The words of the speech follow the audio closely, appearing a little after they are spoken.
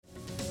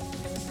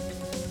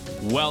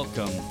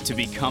Welcome to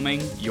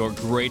Becoming Your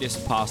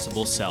Greatest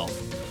Possible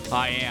Self.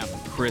 I am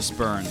Chris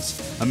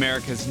Burns,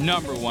 America's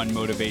 #1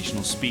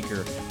 motivational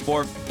speaker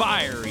for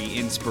fiery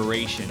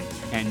inspiration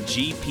and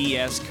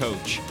GPS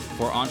coach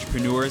for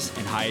entrepreneurs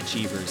and high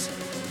achievers.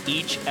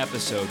 Each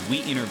episode,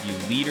 we interview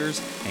leaders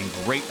and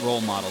great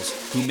role models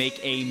who make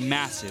a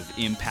massive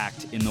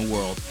impact in the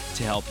world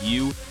to help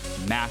you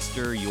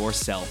master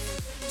yourself,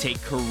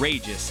 take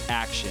courageous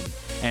action,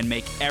 and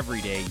make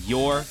every day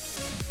your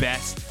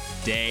best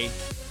day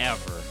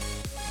ever.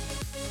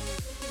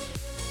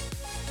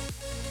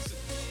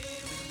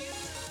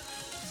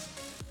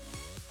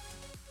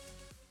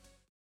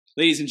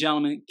 Ladies and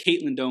gentlemen,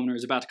 Caitlin Domner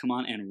is about to come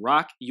on and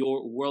rock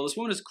your world. This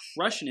woman is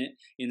crushing it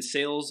in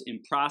sales,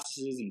 in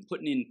processes, and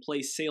putting in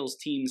place sales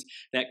teams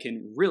that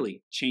can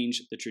really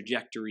change the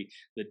trajectory,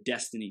 the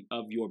destiny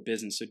of your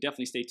business. So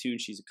definitely stay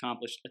tuned. She's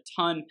accomplished a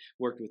ton,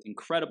 worked with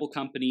incredible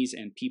companies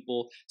and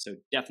people. So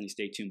definitely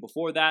stay tuned.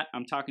 Before that,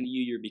 I'm talking to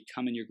you. You're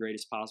becoming your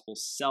greatest possible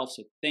self.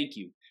 So thank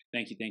you.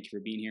 Thank you for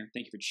being here.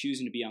 Thank you for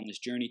choosing to be on this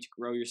journey to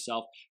grow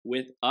yourself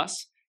with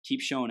us.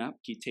 Keep showing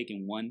up, keep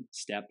taking one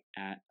step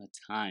at a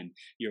time.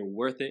 You're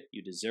worth it,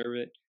 you deserve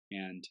it,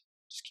 and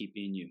just keep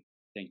being you.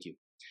 Thank you.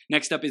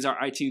 Next up is our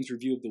iTunes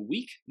review of the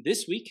week.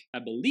 This week, I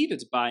believe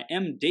it's by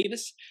M.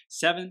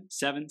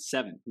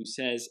 Davis777, who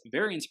says,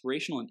 very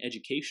inspirational and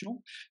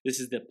educational. This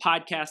is the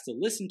podcast to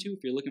listen to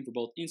if you're looking for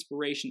both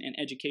inspiration and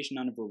education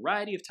on a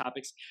variety of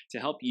topics to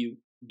help you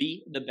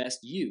be the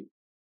best you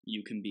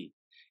can be.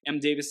 M.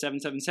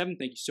 Davis777,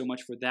 thank you so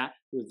much for that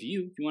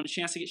review. If you want a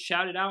chance to get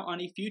shouted out on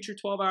a future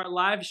 12-hour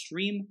live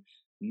stream,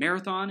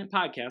 marathon, and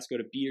podcast, go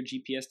to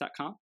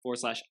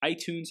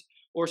beyourgps.com/iTunes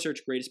or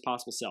search Greatest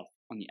Possible Self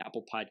on the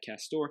Apple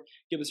Podcast Store.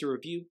 Give us a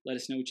review. Let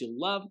us know what you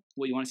love,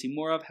 what you want to see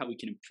more of, how we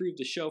can improve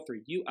the show for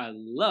you. I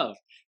love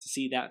to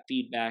see that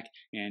feedback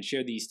and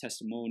share these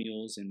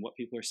testimonials and what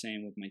people are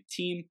saying with my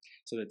team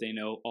so that they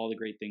know all the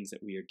great things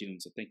that we are doing.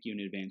 So thank you in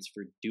advance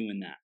for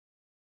doing that.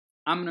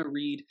 I'm going to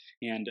read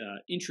and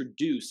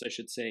introduce,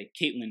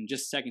 Caitlin in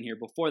just a second here.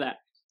 Before that,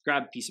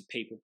 grab a piece of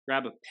paper,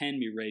 grab a pen,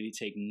 be ready to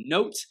take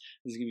notes.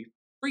 This is going to be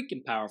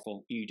freaking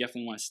powerful. You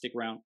definitely want to stick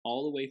around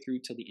all the way through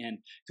till the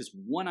end because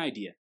one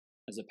idea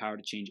has the power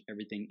to change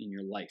everything in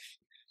your life.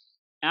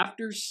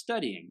 After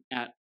studying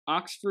at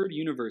Oxford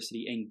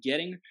University and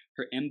getting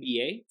her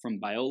MBA from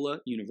Biola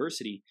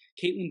University,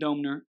 Caitlin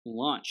Domner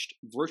launched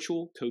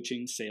virtual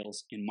coaching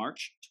sales in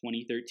March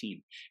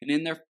 2013. And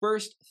in their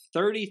first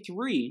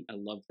 33, I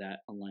love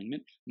that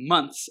alignment,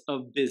 months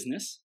of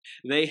business,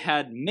 they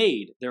had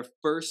made their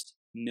first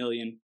 $1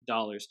 million.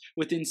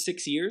 Within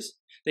 6 years,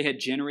 they had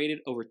generated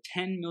over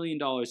 $10 million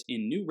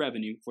in new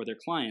revenue for their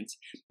clients,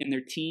 and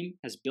their team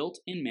has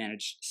built and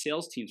managed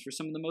sales teams for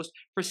some of the most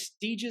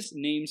prestigious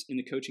names in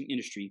the coaching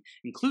industry,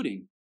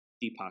 including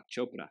Deepak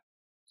Chopra.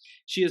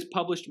 She has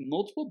published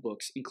multiple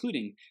books,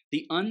 including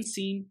The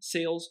Unseen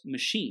Sales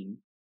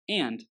Machine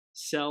and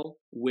Sell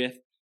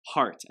with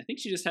Heart. I think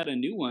she just had a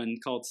new one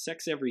called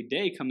Sex Every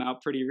Day come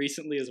out pretty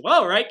recently as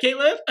well, right,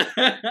 Caitlin?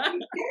 Yeah.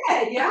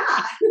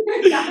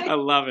 I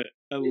love it.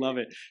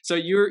 So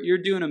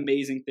you're doing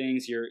amazing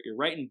things. You're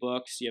writing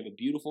books. You have a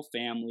beautiful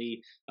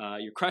family.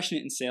 You're crushing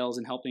it in sales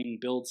and helping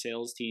build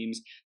sales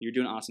teams. You're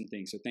doing awesome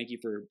things. So thank you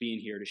for being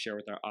here to share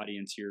with our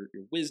audience your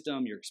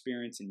wisdom, your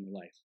experience, and your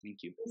life.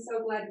 Thank you. I'm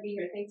so glad to be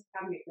here. Thanks for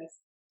having me, Chris.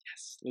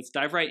 Yes. Let's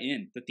dive right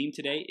in. The theme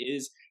today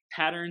is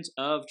patterns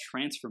of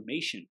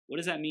transformation. What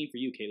does that mean for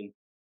you, Caitlin?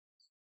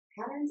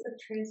 Patterns of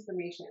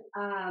transformation.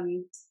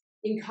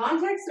 In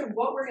context of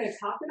what we're going to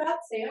talk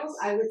about, sales,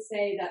 I would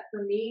say that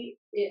for me,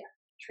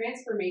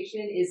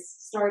 transformation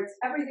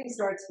everything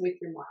starts with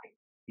your mind,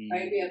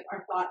 right?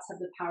 Our thoughts have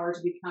the power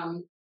to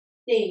become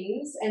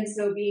things. And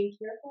so being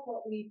careful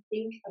what we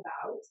think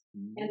about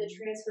and the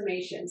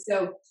transformation.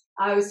 So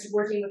I was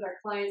working with our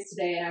clients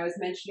today and I was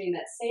mentioning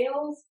that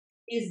sales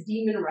is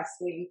demon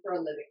wrestling for a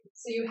living.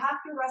 So you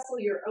have to wrestle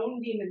your own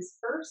demons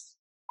first,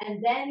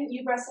 and then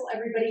you wrestle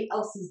everybody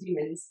else's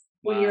demons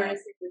when you're in a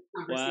secret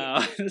conversation.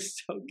 Wow,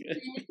 that's so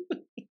good.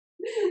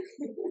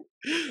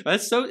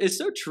 It's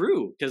so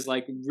true because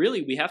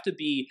really we have to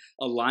be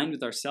aligned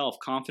with ourselves,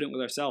 confident with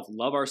ourselves,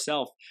 love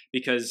ourselves,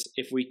 because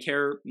if we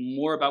care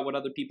more about what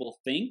other people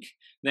think,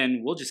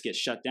 then we'll just get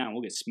shut down.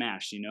 We'll get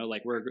smashed,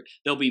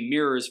 there'll be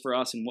mirrors for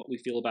us and what we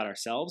feel about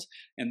ourselves.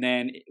 And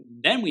then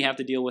we have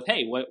to deal with,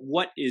 hey,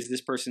 what is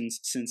this person's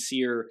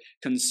sincere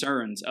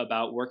concerns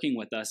about working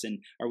with us?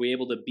 And are we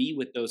able to be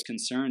with those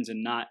concerns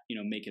and not,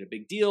 make it a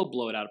big deal,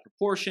 blow it out of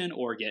proportion,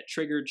 or get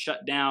triggered,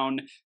 shut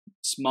down,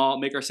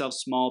 make ourselves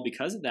small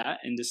because of that,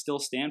 and to still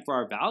stand for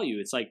our value.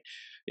 It's it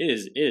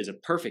is a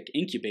perfect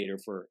incubator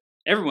for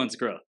everyone's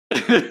growth.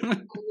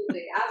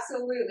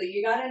 Absolutely.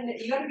 You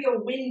gotta be a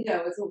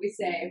window, is what we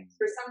say,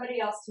 for somebody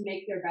else to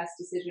make their best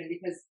decision,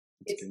 because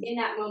it's in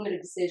that moment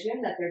of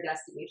decision that their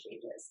destiny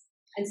changes.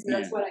 And so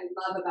that's what I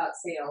love about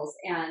sales,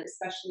 and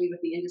especially with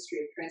the industry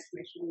of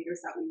transformational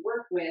leaders that we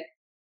work with.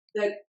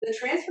 The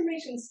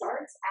transformation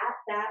starts at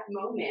that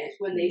moment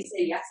when they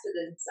say yes to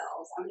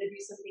themselves. I'm going to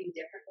do something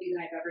differently than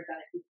I've ever done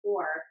it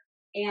before.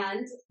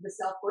 And the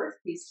self-worth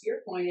piece, to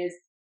your point, is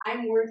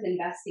I'm worth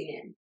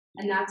investing in.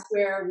 And that's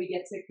where we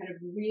get to kind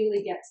of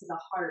really get to the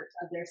heart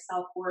of their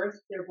self-worth,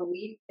 their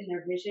belief in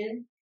their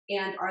vision,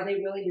 and are they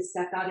willing to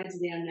step out into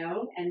the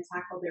unknown and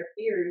tackle their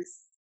fears,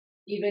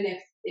 even if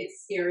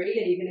it's scary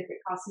and even if it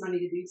costs money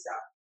to do so.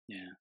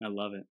 Yeah, I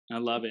love it. I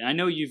love it. I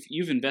know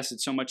you've invested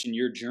so much in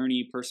your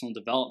journey, personal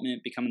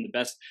development, becoming the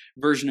best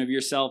version of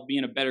yourself,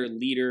 being a better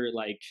leader.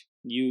 Like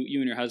you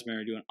and your husband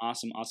are doing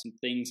awesome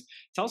things.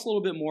 Tell us a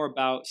little bit more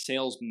about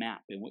Sales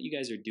Map and what you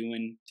guys are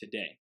doing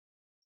today.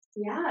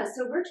 Yeah,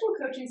 so virtual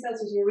coaching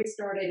sales was where we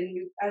started, and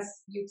as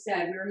you've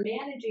said, we were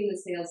managing the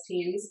sales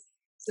teams.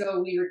 So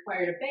we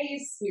required a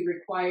base, we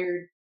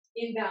required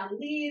inbound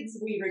leads,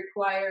 we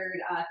required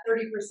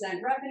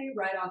 30% revenue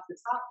right off the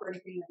top for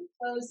anything that we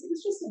closed. It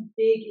was just a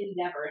big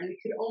endeavor, and we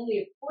could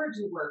only afford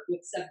to work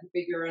with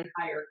 7-figure and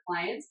higher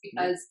clients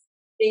because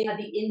they had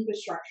the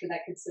infrastructure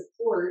that could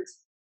support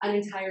an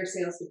entire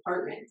sales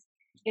department.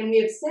 And we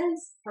have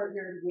since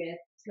partnered with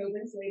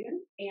Tobin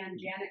Slavin and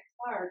Janet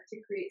Clark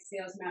to create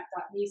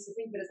SalesMap.me. So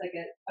think of it as like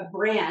a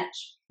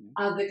branch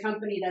of the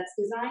company that's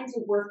designed to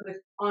work with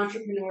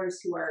entrepreneurs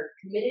who are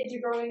committed to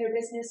growing their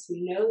business, who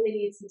know they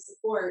need some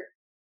support,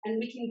 and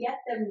we can get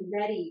them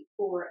ready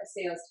for a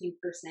sales team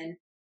person,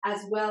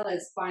 as well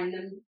as find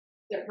them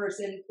that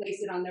person,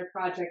 place it on their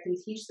project, and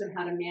teach them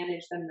how to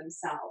manage them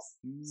themselves.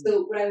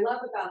 So what I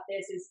love about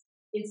this is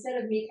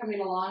instead of me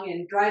coming along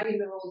and driving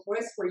the Rolls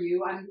Royce for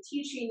you, I'm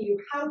teaching you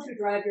how to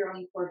drive your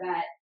own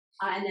Corvette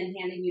and then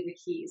handing you the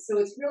keys. So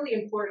it's really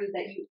important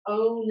that you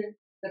own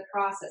the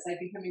process. I've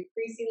become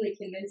increasingly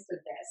convinced of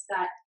this,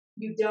 that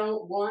you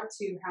don't want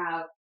to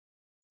have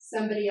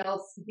somebody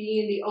else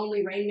being the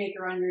only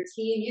rainmaker on your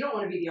team. You don't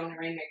want to be the only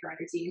rainmaker on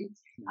your team,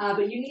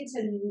 but you need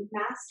to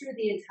master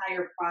the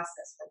entire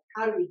process. From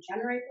how do we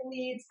generate the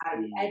leads? How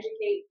do we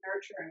educate,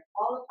 nurture, and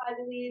qualify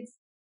the leads?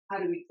 How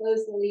do we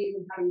close the leads,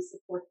 and how do we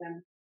support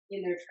them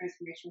in their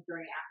transformational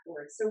journey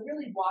afterwards? So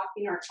really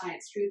walking our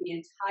clients through the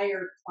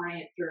entire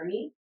client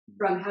journey,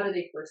 from how do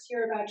they first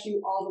hear about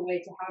you all the way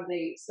to how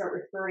they start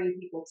referring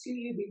people to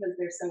you because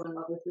they're so in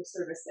love with your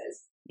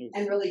services.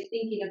 And really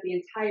thinking of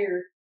the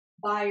entire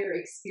buyer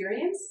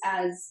experience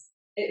as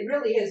it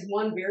really is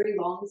one very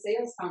long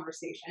sales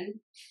conversation,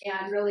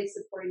 and really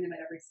supporting them at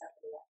every step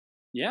of the way.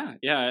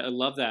 Yeah, I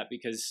love that,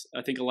 because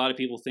I think a lot of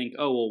people think,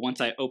 oh, well, once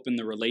I open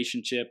the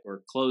relationship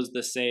or close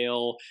the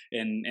sale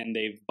and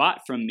they've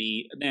bought from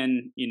me,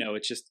 then,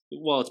 it's just,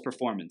 well, it's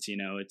performance,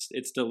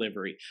 it's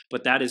delivery.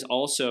 But that is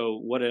also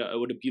what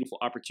a beautiful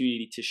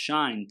opportunity to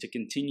shine, to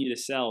continue to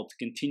sell, to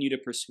continue to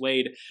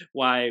persuade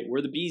why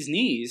we're the bee's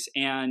knees.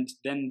 And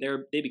then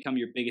they become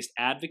your biggest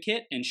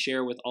advocate and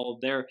share with all of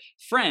their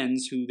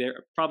friends who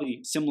they're probably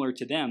similar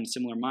to them,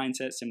 similar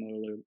mindset,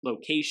 similar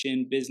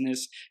location,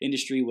 business,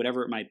 industry,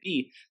 whatever it might be,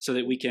 so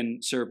that we can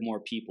serve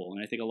more people.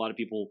 And I think a lot of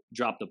people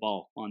drop the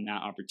ball on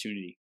that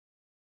opportunity.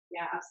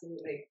 Yeah,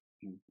 absolutely.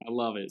 I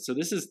love it. So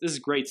this is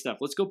great stuff.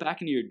 Let's go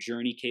back into your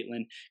journey,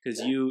 Caitlin, because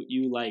you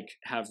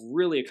have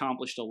really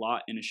accomplished a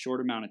lot in a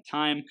short amount of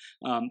time.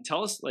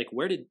 Tell us,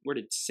 where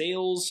did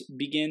sales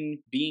begin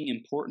being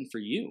important for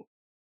you?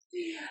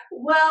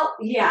 Well,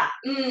 yeah,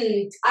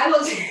 I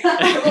will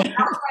tell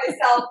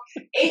myself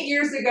 8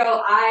 years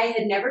ago, I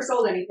had never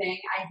sold anything.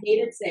 I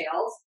hated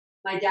sales.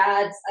 My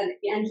dad's an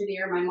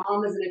engineer. My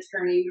mom is an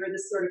attorney. We were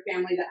this sort of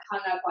family that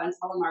hung up on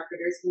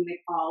telemarketers when they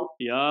called.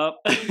 Yup.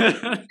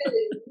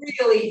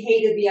 really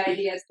hated the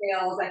idea of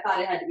sales. I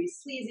thought it had to be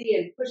sleazy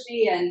and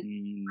pushy and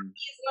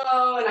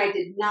gizmo, and I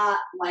did not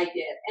like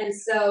it. And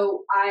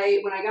so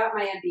when I got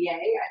my MBA,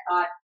 I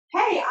thought,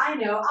 hey, I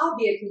know, I'll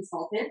be a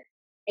consultant.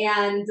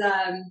 And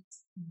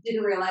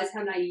didn't realize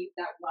how naive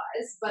that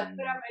was, but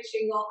put out my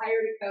shingle,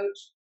 hired a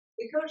coach.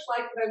 The coach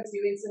liked what I was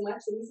doing so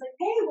much, and he's like,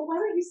 hey, well, why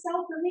don't you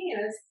sell for me?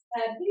 And I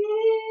said,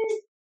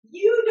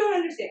 you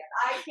don't understand.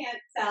 I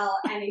can't sell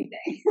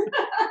anything.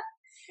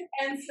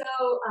 And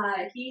so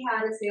he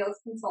had a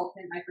sales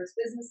consultant, my first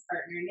business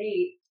partner,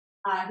 Nate,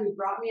 who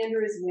brought me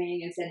under his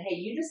wing and said, hey,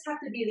 you just have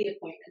to be the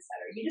appointment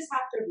setter. You just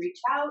have to reach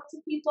out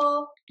to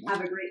people,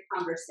 have a great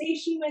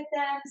conversation with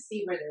them,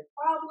 see where their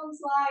problems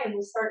lie, and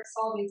we'll start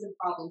solving some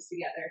problems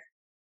together.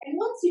 And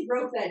once he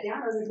broke that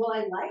down, I was like, well,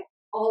 I like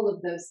all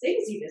of those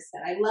things you just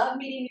said. I love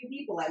meeting new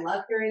people. I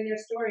love hearing their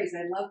stories.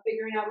 I love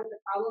figuring out what the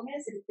problem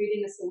is and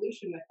creating a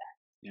solution with them.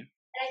 Yeah.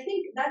 And I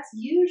think that's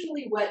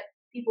usually what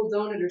people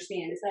don't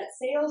understand, is that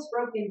sales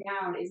broken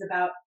down is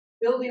about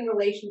building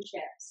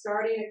relationships,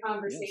 starting a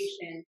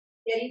conversation,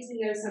 getting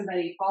to know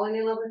somebody, falling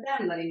in love with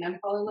them, letting them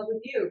fall in love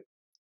with you.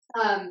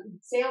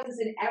 Sales is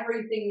in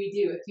everything we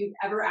do. If you've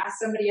ever asked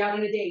somebody out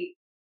on a date,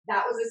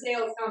 that was a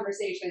sales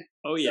conversation.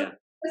 Oh, yeah.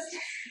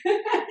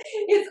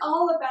 It's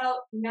all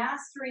about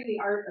mastering the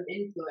art of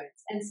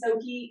influence. And so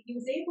he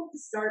was able to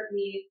start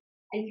me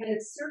and kind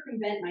of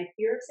circumvent my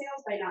fear of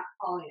sales by not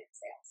calling it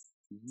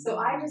sales. So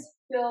I just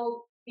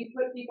he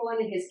put people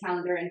onto his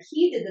calendar, and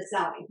he did the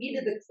selling. He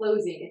did the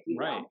closing, if you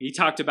will. Right. He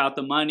talked about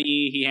the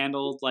money. He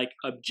handled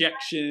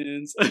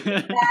objections.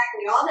 Exactly.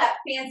 All that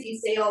fancy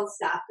sales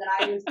stuff that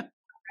I was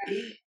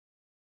ready.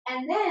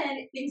 And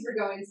then things were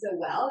going so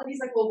well. And he's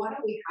like, well, why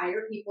don't we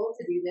hire people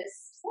to do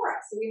this for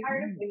us? So we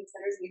hired appointment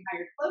setters, we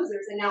hired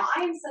closers, and now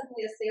I am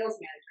suddenly a sales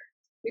manager.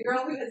 The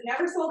girl who has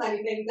never sold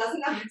anything,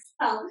 doesn't know how to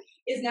sell,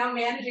 is now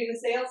managing the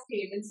sales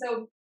team. And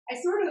so I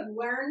sort of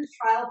learned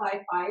trial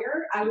by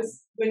fire.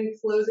 When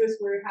closers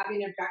were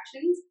having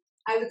objections,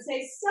 I would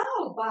say,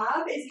 so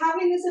Bob is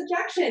having this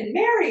objection.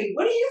 Mary,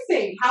 what do you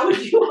think? How would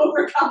you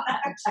overcome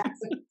that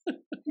objection?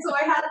 So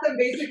I had them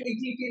basically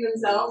teaching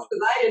themselves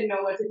because I didn't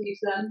know what to teach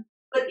them.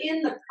 But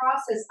in the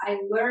process, I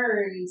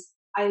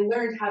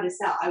learned how to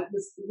sell. I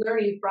was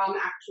learning from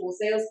actual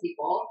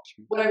salespeople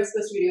what I was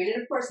supposed to be doing.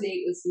 And of course,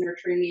 Nate was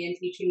nurturing me and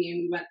teaching me.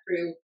 And we went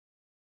through,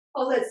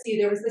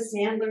 there was the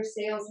Sandler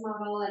sales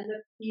model and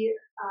the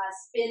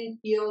Spin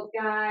Field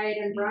Guide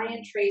and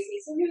Brian Tracy.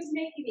 So he was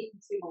making me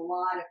consume a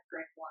lot of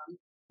curriculum.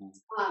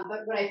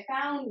 But what I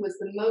found was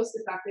the most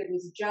effective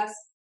was just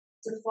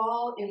to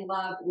fall in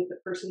love with the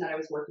person that I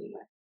was working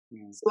with.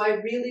 So I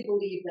really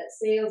believe that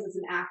sales is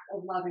an act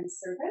of love and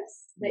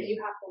service, that you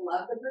have to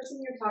love the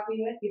person you're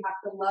talking with, you have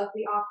to love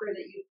the offer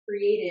that you've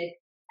created,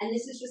 and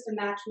this is just a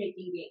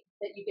matchmaking game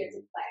that you get to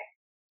play.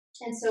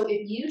 And so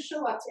if you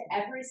show up to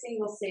every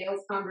single sales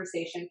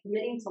conversation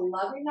committing to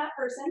loving that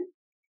person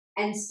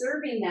and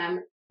serving them,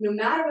 no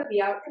matter what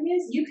the outcome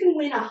is, you can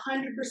win 100%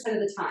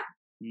 of the time.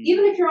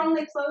 Even if you're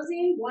only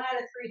closing 1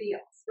 out of 3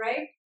 deals,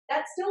 right?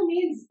 That still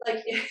means, like,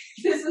 if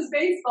this was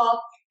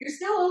baseball, you're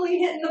still only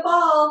hitting the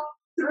ball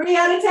 3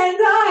 out of 10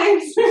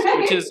 times, right?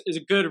 Which is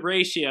a good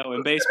ratio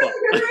in baseball. It's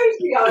a good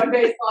ratio in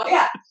baseball,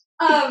 yeah.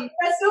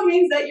 That still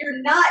means that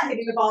you're not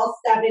hitting the ball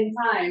 7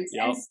 times.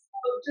 Yep. And so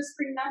just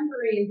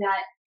remembering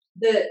that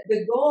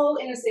the goal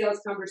in a sales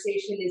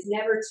conversation is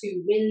never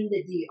to win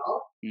the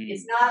deal.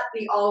 It's not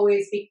the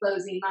always be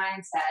closing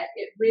mindset.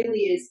 It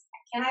really is,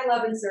 can I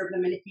love and serve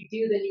them? And if you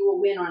do, then you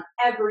will win on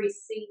every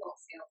single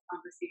sales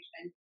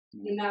conversation,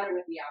 no matter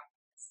what the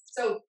outcome is.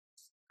 So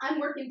I'm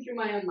working through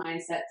my own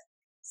mindset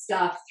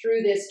stuff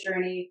through this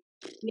journey.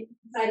 He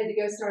decided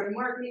to go start a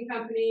marketing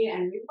company,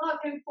 and we love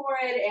him for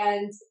it.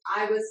 And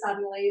I was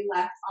suddenly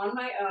left on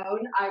my own.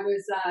 I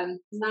was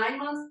 9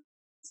 months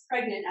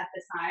pregnant at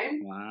the time.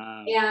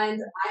 Wow.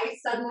 And I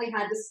suddenly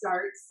had to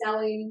start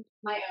selling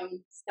my own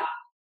stuff.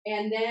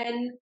 And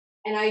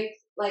I,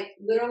 like,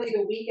 literally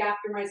the week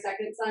after my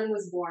second son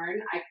was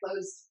born, I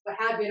closed what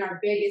had been our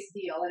biggest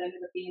deal. It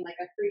ended up being like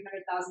a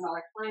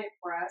 $300,000 client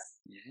for us.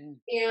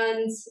 Yeah.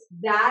 And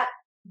that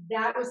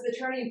was the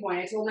turning point.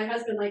 I told my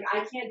husband, like, I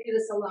can't do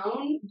this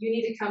alone. You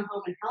need to come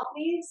home and help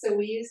me. So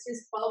we used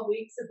his 12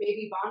 weeks of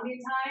baby bonding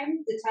time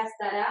to test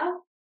that out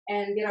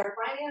and get our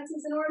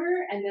finances in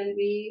order. And then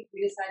we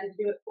decided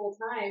to do it full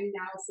time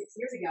now 6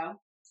 years ago.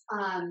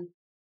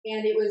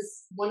 And it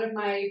was one of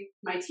my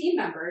team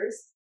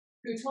members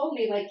who told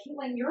me, like,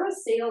 Caitlin, you're a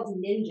sales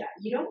ninja.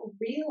 You don't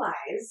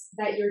realize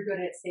that you're good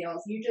at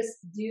sales. You just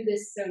do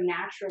this so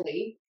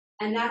naturally.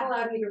 And that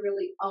allowed me to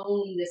really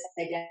own this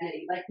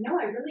identity. Like, no,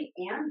 I really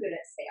am good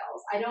at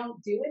sales. I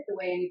don't do it the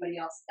way anybody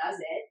else does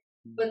it.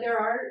 But there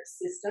are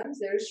systems,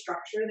 there's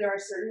structure, there are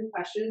certain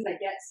questions that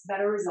get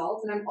better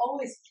results. And I'm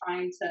always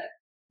trying to,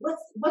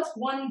 what's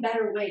one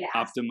better way to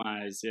ask?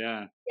 Optimize,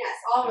 yeah. Yes,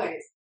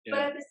 always. Yeah. But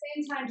at the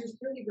same time, just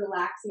really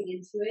relaxing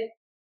into it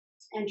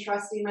and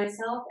trusting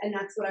myself. And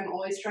that's what I'm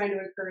always trying to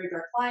encourage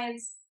our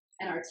clients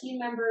and our team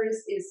members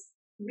is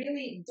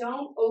really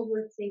don't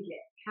overthink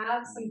it.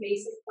 Have some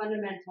basic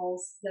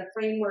fundamentals, the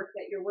framework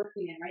that you're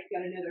working in, right? You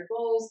got to know their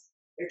goals,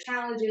 their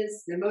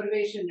challenges, their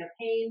motivation, their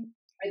pain,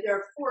 right? There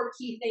are 4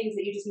 key things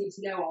that you just need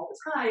to know all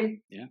the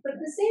time. Yeah. But at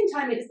the same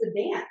time, it is the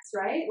dance,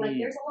 right? Like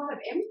there's a lot of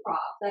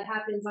improv that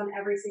happens on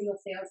every single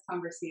sales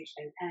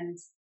conversation, and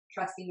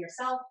trusting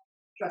yourself,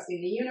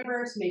 trusting the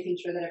universe, making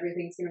sure that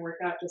everything's going to work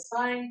out just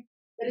fine.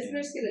 That is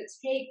just going to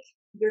take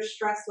your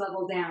stress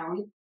level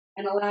down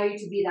and allow you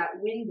to be that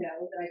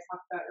window that I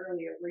talked about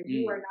earlier, where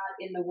you are not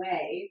in the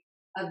way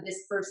of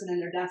this person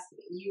and their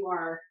destiny.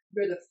 You're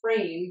the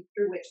frame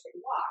through which they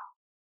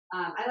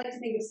walk. I like to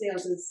think of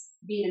sales as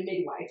being a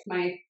midwife.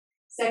 My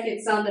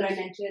second son that I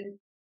mentioned,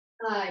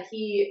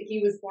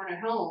 he was born at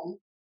home,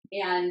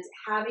 and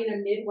having a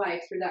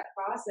midwife through that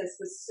process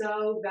was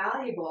so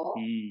valuable.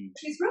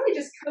 She's really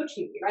just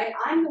coaching me, right?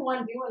 I'm the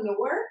one doing the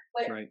work,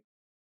 but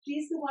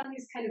she's the one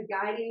who's kind of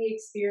guiding the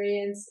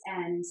experience.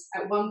 And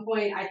at one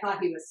point I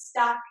thought he was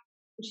stuck,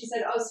 and she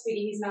said, "Oh,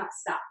 sweetie, he's not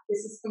stuck. This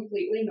is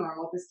completely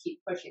normal. Just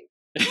keep pushing."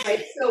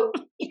 Right? So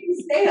in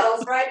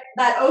sales, right,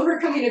 that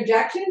overcoming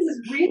objections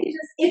is really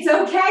just, it's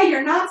okay.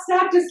 You're not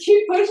stuck. Just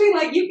keep pushing.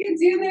 Like, you can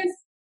do this.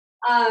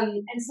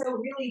 And so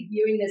really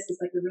viewing this as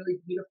like a really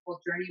beautiful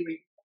journey where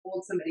you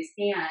hold somebody's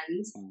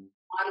hand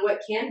on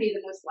what can be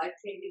the most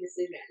life-changing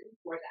decision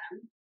for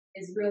them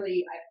is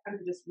really, I've come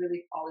to just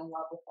really fall in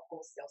love with the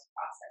whole sales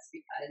process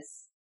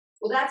because,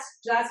 well,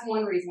 that's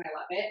one reason I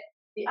love it.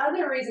 The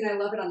other reason I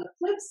love it on the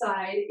flip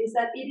side is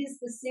that it is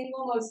the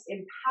single most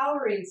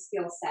empowering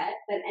skill set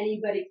that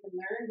anybody can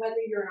learn, whether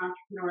you're an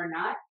entrepreneur or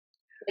not.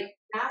 Like,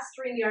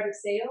 mastering the art of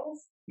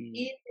sales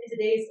is, in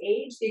today's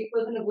age, the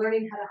equivalent of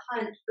learning how to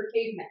hunt for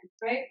cavemen,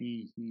 right?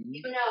 You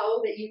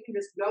know that you can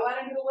just go out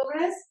into the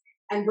wilderness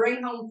and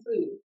bring home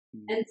food.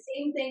 Mm. And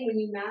same thing when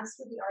you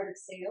master the art of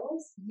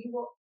sales, you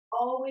will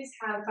always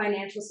have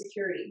financial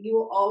security. You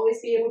will always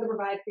be able to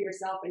provide for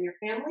yourself and your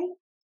family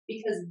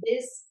because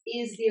this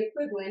is the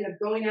equivalent of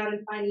going out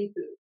and finding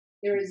food.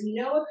 There is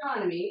no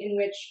economy in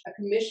which a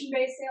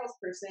commission-based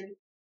salesperson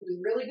who's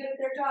really good at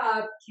their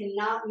job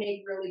cannot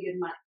make really good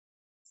money.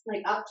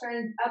 Like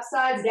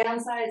upsides,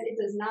 downsides, it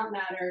does not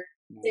matter.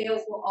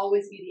 Sales will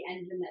always be the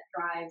engine that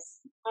drives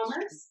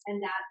commerce,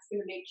 and that's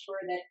going to make sure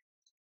that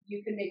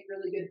you can make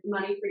really good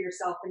money for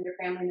yourself and your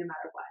family no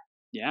matter what.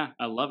 Yeah,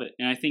 I love it.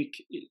 And I think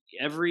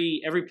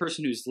every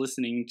person who's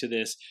listening to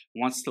this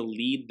wants to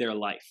lead their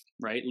life,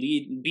 right?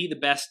 Be the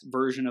best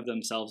version of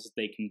themselves that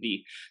they can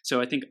be.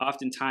 So I think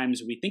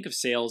oftentimes we think of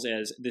sales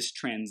as this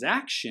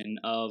transaction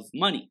of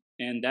money,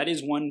 and that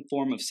is one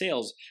form of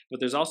sales, but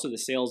there's also the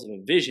sales of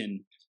a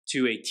vision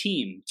to a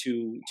team,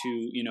 to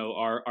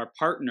our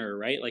partner,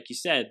 right? Like you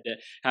said,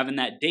 having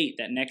that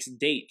next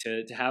date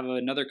to have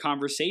another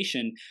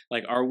conversation.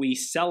 Like, are we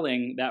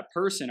selling that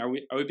person? Are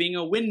we being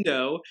a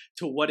window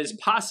to what is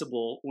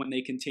possible when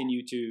they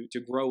continue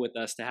to grow with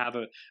us, to have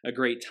a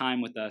great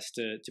time with us,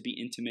 to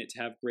be intimate,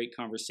 to have great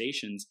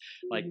conversations?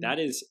 Like that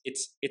is,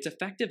 it's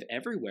effective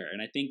everywhere.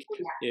 And I think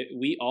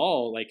we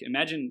all, like,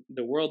 imagine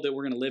the world that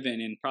we're going to live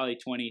in probably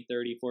 20,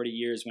 30, 40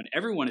 years when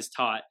everyone is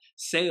taught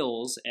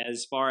sales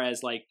as far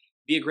as like,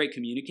 be a great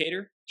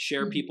communicator,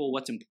 share with people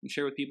what's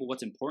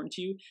important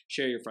to you,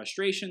 share your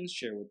frustrations,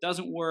 share what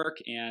doesn't work,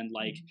 and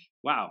like,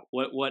 wow,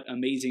 what an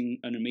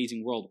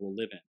amazing world we'll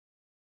live in.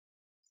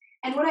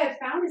 And what I've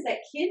found is that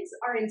kids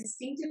are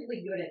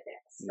instinctively good at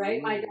this,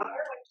 right? My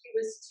daughter, when she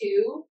was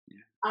 2,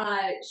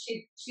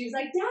 she was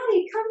like,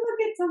 "Daddy, come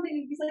look at something."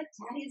 And he's like,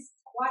 "Daddy's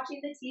watching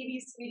the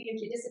TV, sweetie," and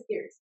she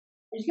disappears.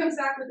 And she comes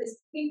back with this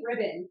pink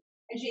ribbon,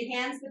 and she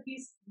hands the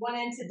one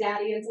end to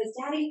Daddy and says,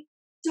 "Daddy,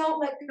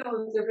 don't let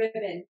go of the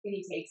ribbon," and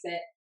he takes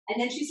it.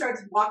 And then she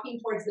starts walking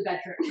towards the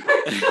bedroom.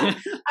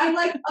 I'm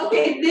like,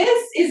 okay,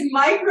 this is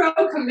micro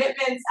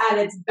commitments at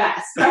its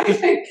best, right?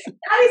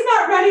 Daddy's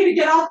not ready to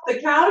get off the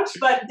couch,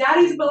 but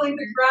Daddy's willing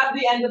to grab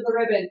the end of the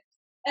ribbon.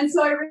 And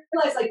so I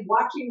realized, like,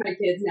 watching my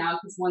kids now,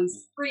 because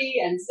one's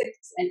 3 and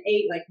 6 and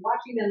 8, like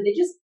watching them,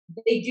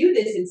 they do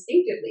this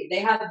instinctively. They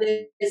have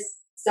this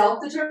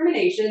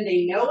self-determination.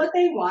 They know what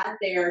they want.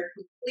 They are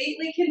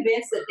completely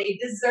convinced that they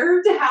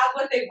deserve to have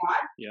what they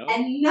want,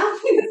 and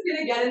nothing is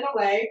going to get in the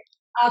way,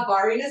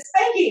 barring a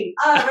spanking.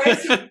 Right?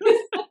 So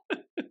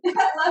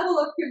that level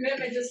of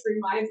commitment just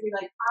reminds me,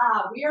 like,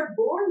 we are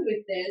born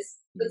with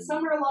this, but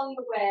somewhere along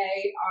the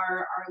way,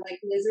 our like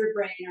lizard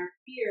brain, our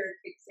fear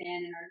kicks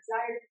in, and our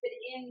desire to fit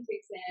in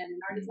kicks in,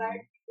 and our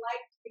desire to be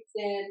liked kicks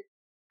in,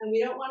 and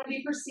we don't want to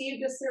be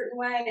perceived a certain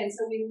way, and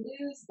so we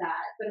lose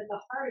that. But at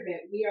the heart of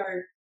it, we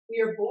are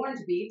born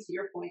to be, to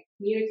your point,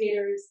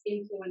 communicators,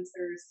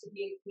 influencers, to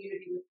be in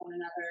community with one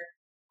another.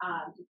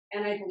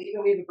 And I believe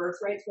that we have a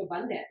birthright to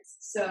abundance.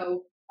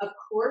 So of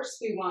course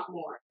we want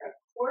more. Of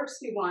course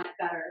we want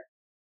better.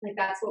 Like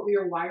that's what we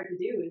were wired to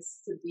do, is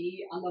to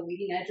be on the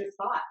leading edge of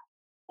thought.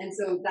 And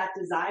so that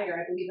desire,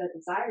 I believe that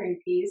desiring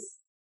piece,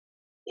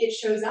 it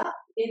shows up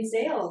in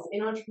sales,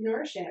 in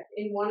entrepreneurship,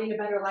 in wanting a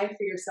better life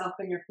for yourself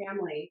and your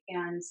family.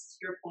 And to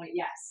your point,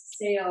 yes,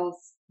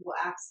 sales will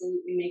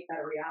absolutely make that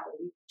a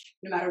reality,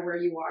 no matter where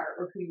you are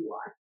or who you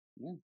are.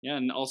 Yeah.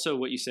 And also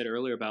what you said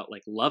earlier about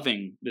like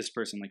loving this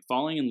person, like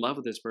falling in love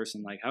with this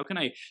person. Like, how can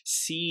I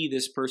see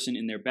this person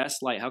in their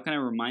best light? How can I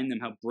remind them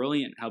how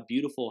brilliant, how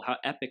beautiful, how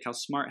epic, how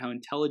smart, how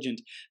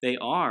intelligent they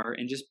are,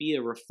 and just be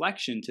a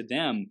reflection to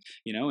them,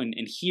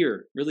 and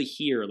really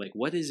hear like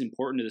what is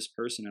important to this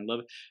person. I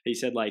love how you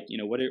said, like,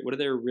 what are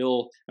their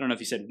real, I don't know if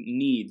you said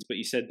needs, but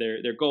you said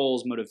their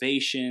goals,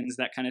 motivations,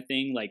 that kind of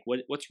thing. Like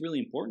what's really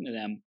important to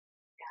them.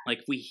 Like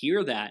if we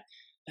hear that,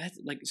 that's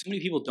like, so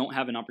many people don't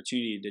have an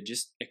opportunity to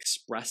just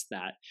express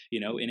that,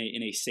 in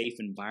a safe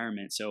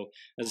environment. So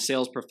as a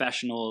sales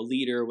professional, a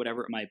leader,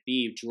 whatever it might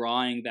be,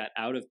 drawing that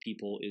out of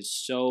people is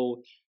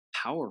so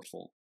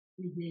powerful.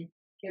 Mm-hmm.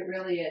 It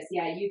really is.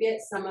 Yeah, you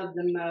get some of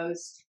the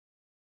most,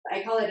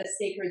 I call it a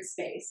sacred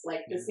space.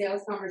 Like the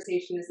sales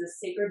conversation is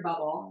a sacred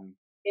bubble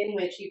in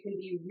which you can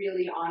be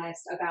really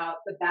honest about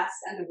the best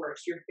and the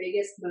worst, your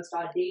biggest, most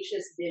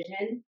audacious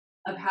vision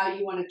of how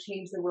you want to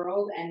change the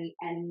world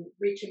and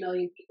reach 1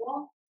 million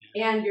people,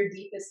 and your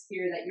deepest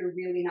fear that you're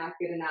really not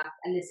good enough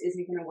and this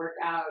isn't going to work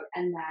out,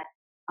 and that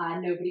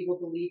nobody will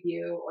believe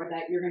you, or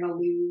that you're going to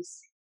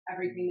lose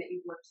everything that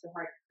you've worked so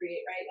hard to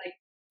create, right? Like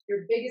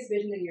your biggest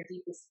vision and your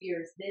deepest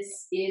fears,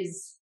 this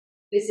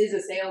is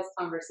a sales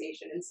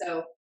conversation. And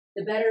so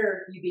the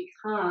better you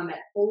become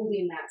at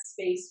holding that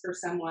space for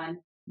someone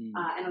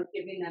and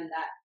giving them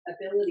that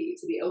ability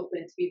to be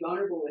open, to be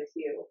vulnerable with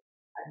you,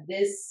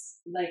 this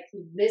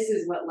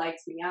is what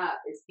lights me up,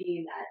 is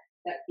being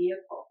that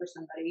vehicle for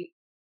somebody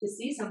to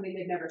see something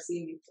they've never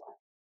seen before.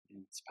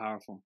 It's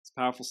powerful. It's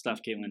powerful stuff,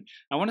 Caitlin.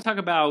 I want to talk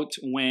about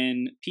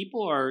when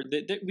people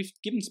we've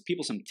given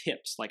people some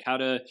tips, like how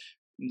to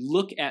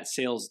look at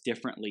sales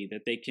differently,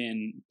 that they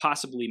can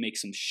possibly make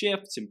some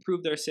shifts,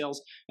 improve their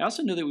sales. I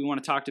also know that we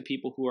want to talk to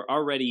people who are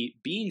already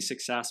being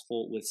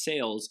successful with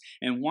sales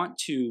and want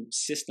to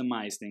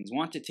systemize things,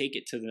 want to take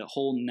it to the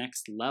whole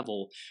next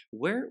level.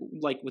 Where,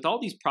 like with all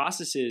these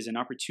processes and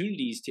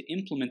opportunities to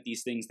implement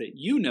these things that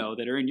you know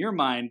that are in your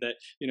mind that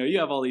you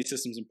have all these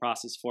systems and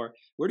process for,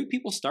 where do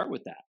people start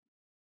with that?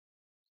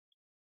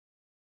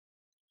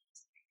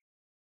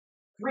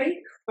 Great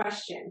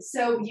question.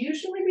 So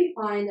usually we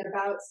find that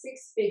about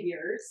 6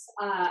 figures,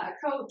 a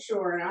coach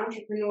or an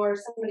entrepreneur,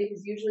 somebody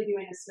who's usually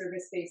doing a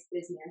service-based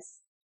business.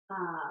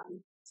 Can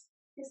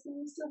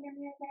you still hear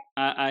me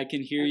okay? I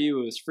can hear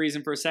you. It was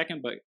freezing for a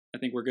second, but I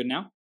think we're good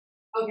now.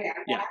 Okay,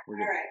 I'm yeah, back. We're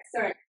good. All right,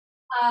 sorry.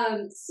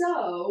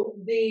 So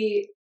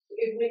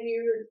when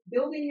you're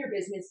building your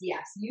business,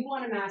 yes, you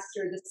want to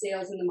master the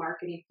sales and the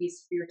marketing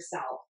piece for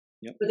yourself.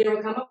 Yep. But there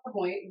will come a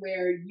point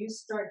where you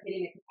start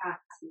hitting a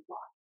capacity block.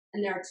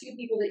 And there are 2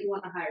 people that you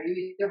want to hire. You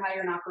either hire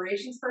an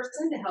operations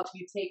person to help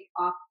you take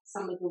off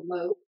some of the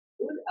load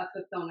of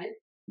fulfillment,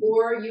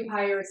 or you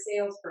hire a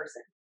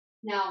salesperson.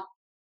 Now,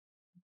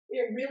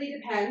 it really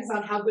depends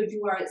on how good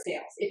you are at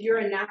sales. If you're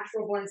a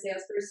natural born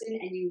salesperson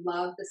and you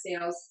love the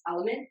sales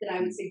element, then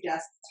I would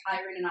suggest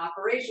hiring an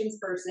operations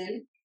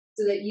person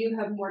so that you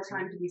have more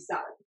time to be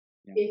selling.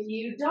 Yeah. If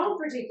you don't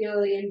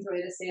particularly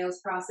enjoy the sales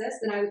process,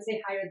 then I would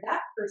say hire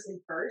that person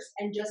first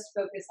and just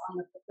focus on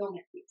the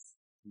fulfillment piece.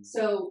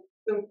 So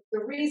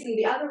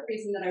the other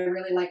reason that I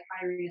really like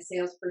hiring a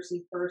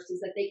salesperson first is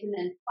that they can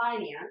then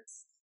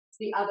finance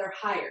the other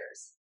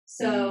hires.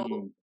 So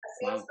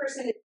a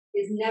salesperson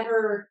is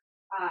never,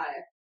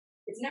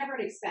 it's never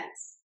an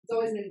expense. It's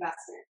always an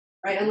investment,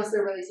 right? Unless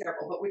they're really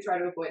terrible, but we try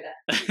to avoid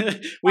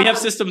that. We have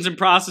systems and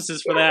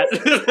processes for that.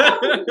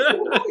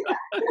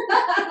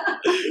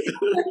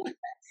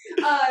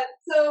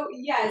 So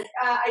yes,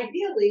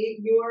 ideally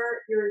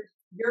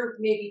you're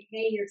maybe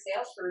paying your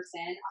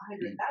salesperson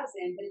 $100,000,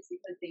 but it's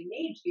because they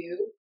made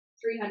you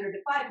 $300,000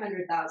 to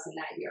 $500,000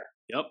 that year.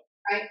 Yep.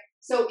 Right.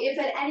 So if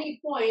at any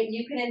point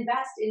you can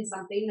invest in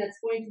something that's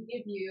going to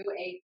give you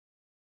a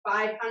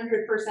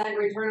 500%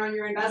 return on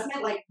your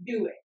investment, like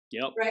do it.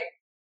 Yep. Right.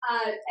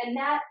 And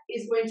that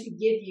is going to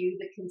give you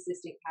the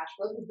consistent cash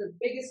flow, because the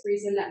biggest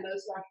reason that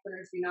most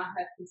entrepreneurs do not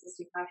have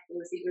consistent cash flow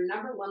is either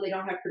number one, they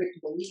don't have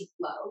predictable lead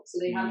flow, so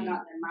they haven't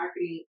gotten their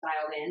marketing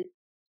dialed in,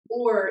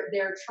 or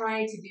they're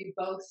trying to do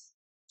both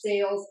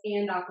sales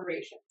and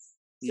operations.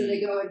 So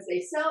they go and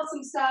they sell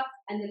some stuff,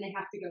 and then they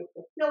have to go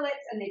fulfill it,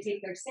 and they take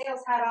their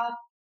sales hat off,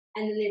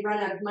 and then they run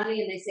out of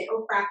money, and they say,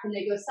 oh crap, and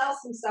they go sell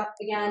some stuff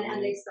again,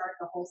 and they start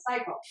the whole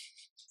cycle.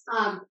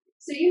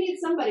 So you need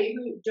somebody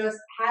who just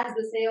has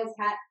the sales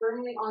hat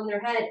firmly on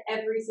their head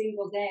every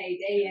single day,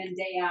 day in,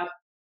 day out,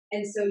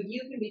 and so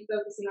you can be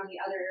focusing on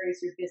the other areas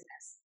of your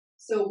business.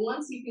 So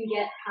once you can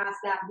get past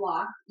that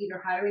block,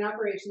 either hiring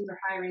operations or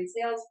hiring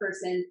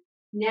salesperson,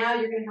 now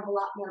you're going to have a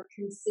lot more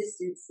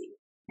consistency.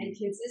 And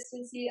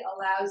consistency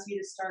allows you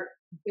to start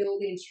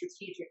building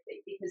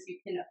strategically, because you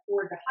can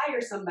afford to hire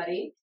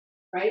somebody,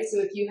 right?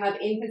 So if you have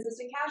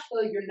inconsistent cash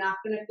flow, you're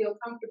not going to feel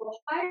comfortable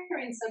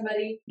hiring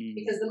somebody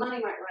because the money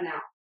might run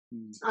out.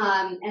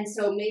 And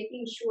so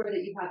making sure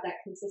that you have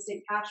that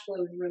consistent cash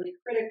flow is really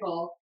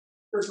critical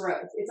for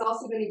growth. It's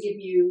also going to give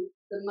you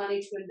the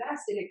money to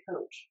invest in a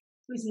coach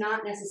who's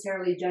not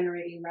necessarily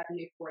generating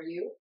revenue for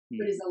you,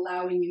 but is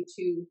allowing you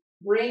to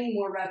bring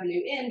more revenue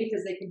in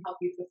because they can help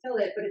you fulfill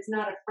it. But it's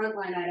not a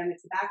frontline item,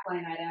 it's a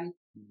backline item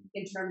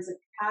in terms of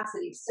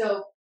capacity.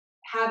 So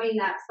having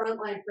that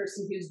frontline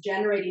person who's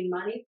generating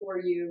money for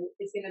you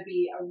is going to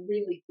be a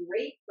really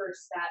great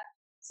first step,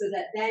 so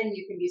that then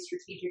you can be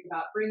strategic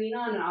about bringing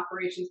on an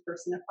operations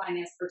person, a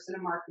finance person,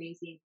 a marketing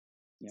team,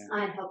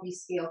 and help you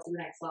scale to the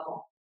next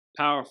level.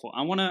 Powerful.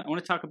 I want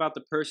to talk about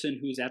the person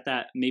who's at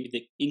that, maybe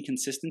the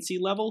inconsistency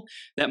level,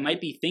 that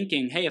might be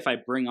thinking, hey, if I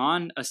bring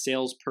on a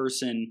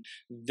salesperson,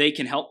 they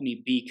can help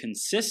me be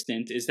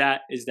consistent. Is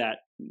that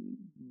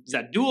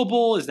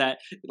doable? Is that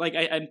like,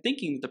 I'm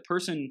thinking that the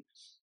person,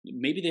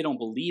 maybe they don't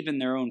believe in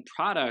their own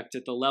product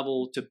at the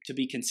level to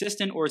be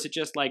consistent, or is it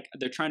just like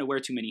they're trying to wear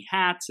too many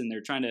hats and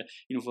they're trying to,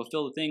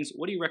 fulfill the things?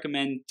 What do you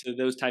recommend to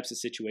those types of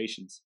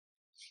situations?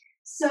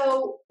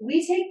 So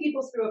we take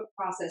people through a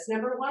process.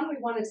 Number one, we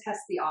want to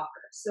test the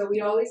offer. So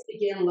we always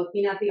begin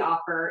looking at the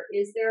offer.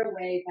 Is there a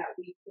way that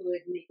we could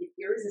make it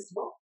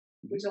irresistible,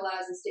 which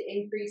allows us to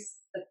increase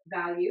the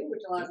value,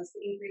 which allows us to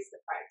increase the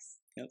price?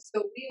 Yep.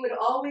 So we would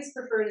always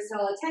prefer to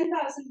sell a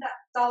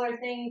 $10,000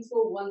 thing to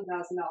a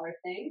 $1,000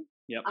 thing.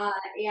 Yep.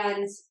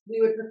 And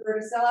we would prefer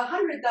to sell a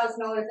 $100,000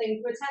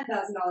 thing to a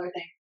 $10,000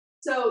 thing.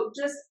 So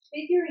just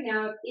figuring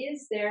out,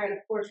 is there, and of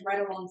course, right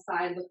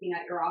alongside looking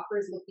at your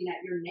offers, looking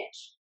at your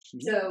niche.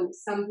 So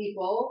some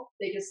people,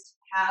 they just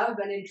have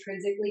an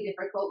intrinsically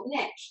difficult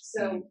niche.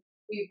 So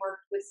we've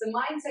worked with some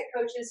mindset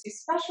coaches who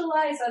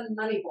specialize on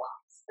money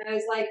blocks. And I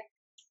was like,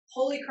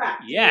 holy crap.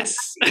 Yes.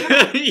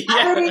 What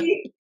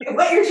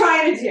you're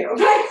trying to do,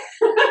 right?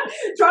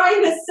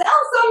 Trying to sell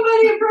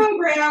somebody a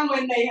program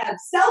when they have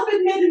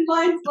self-admitted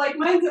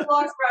mindset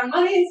blocks around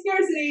money and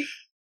scarcity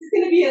is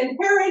going to be an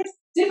inherent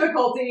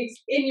difficulty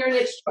in your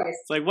niche choice.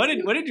 It's like, what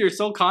did your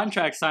sole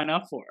contract sign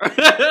up for?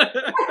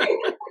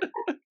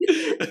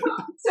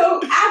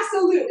 So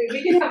absolutely,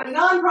 we can have a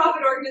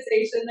nonprofit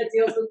organization that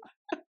deals with.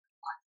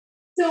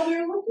 So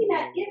we're looking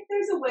at if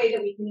there's a way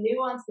that we can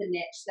nuance the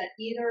niche that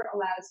either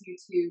allows you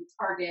to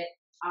target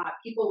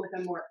people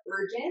with a more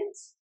urgent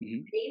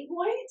pain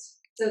point,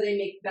 so they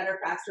make better,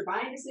 faster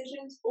buying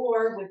decisions,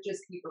 or with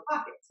just deeper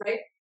pockets, right?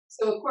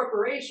 So a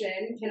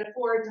corporation can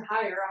afford to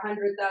hire a $100,000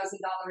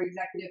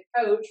 executive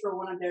coach for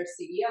one of their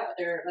CEO,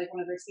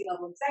 one of their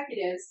C-level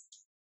executives,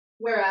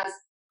 whereas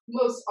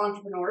most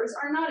entrepreneurs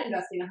are not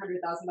investing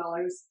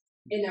 $100,000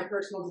 in their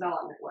personal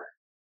development work.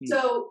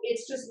 So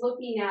it's just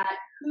looking at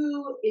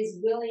who is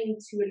willing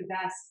to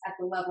invest at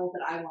the level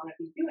that I want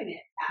to be doing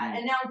it at.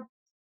 And now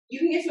you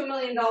can get to $1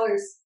 million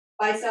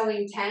by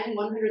selling 10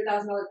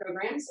 $100,000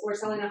 programs or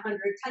selling 100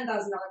 $10,000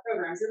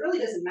 programs. It really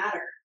doesn't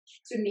matter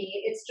to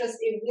me. It's just,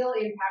 it will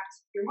impact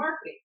your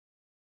marketing.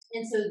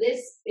 And so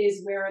this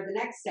is where the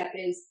next step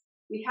is.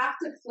 We have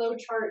to flow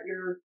chart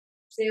your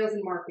sales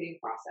and marketing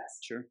process.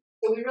 Sure.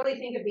 So we really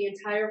think of the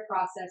entire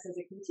process as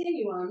a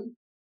continuum.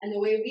 And the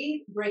way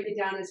we break it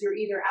down is you're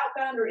either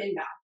outbound or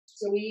inbound.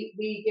 So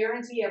we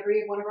guarantee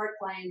every one of our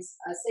clients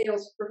a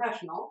sales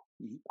professional.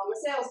 I'm a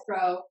sales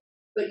pro,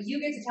 but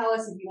you get to tell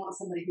us if you want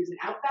somebody who's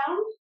an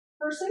outbound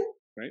person,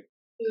 right,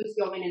 who's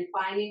going and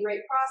finding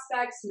great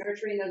prospects,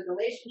 nurturing those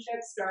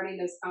relationships, starting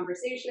those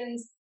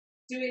conversations,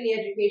 doing the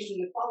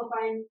education, the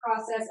qualifying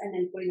process, and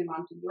then putting them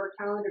onto your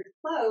calendar to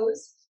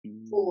close.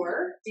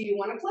 Or do you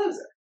want a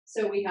closer?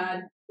 So we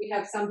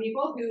have some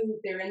people who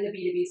they're in the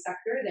B2B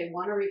sector. They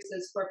want to reach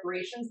those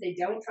corporations. They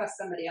don't trust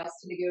somebody else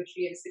to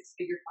negotiate a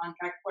six-figure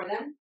contract for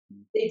them.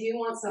 They do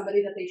want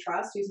somebody that they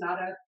trust who's not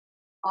a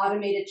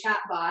automated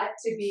chatbot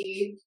to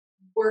be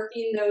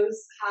working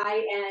those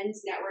high-end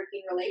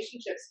networking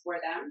relationships for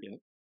them.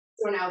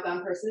 So an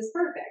outbound person is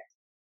perfect.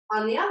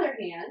 On the other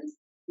hand,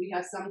 we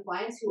have some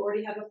clients who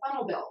already have a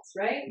funnel built,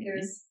 right?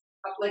 There's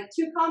like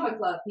 2 Comma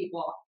Club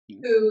people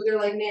who they're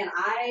like, man,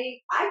 I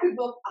could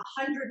book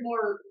 100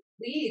 more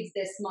leads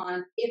this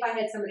month if I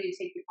had somebody to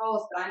take the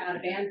calls, but I'm out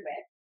of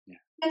bandwidth.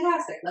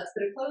 Fantastic. Let's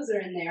put a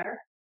closer in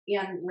there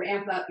and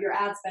ramp up your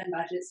ad spend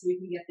budget so we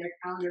can get their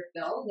calendar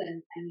filled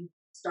and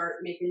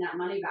start making that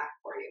money back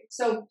for you.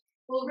 So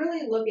we'll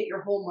really look at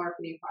your whole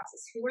marketing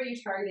process. Who are you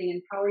targeting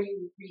and how are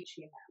you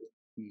reaching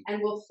them?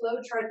 And we'll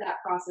flow chart that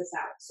process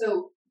out.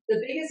 So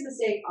the biggest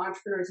mistake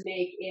entrepreneurs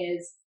make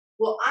is,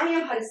 well, I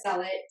know how to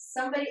sell it.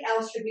 Somebody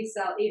else should be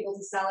able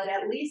to sell it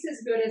at least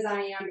as good as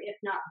I am, if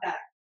not better.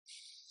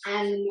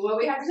 And what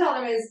we have to tell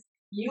them is,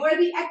 you are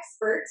the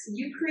experts.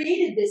 You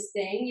created this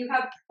thing. You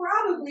have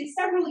probably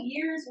several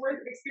years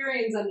worth of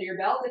experience under your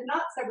belt, if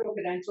not several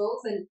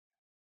credentials and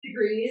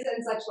degrees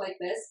and such like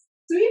this.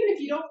 So even if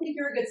you don't think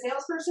you're a good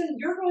salesperson,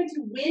 you're going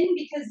to win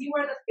because you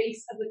are the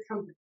face of the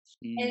company.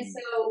 And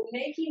so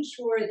making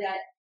sure that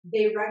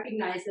they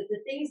recognize that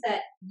the things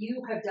that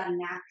you have done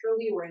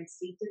naturally or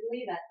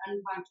instinctively, that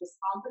unconscious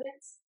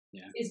confidence,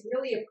 is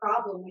really a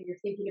problem when you're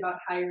thinking about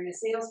hiring a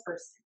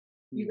salesperson.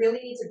 You really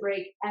need to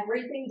break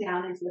everything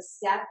down into a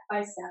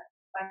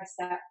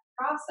step-by-step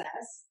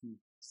process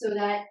so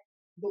that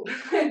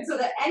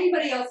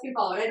anybody else can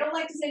follow it. I don't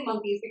like to say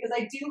monkeys because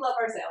I do love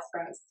our sales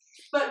pros,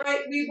 but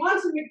right, we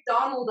want to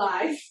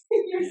McDonaldize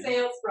your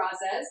sales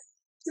process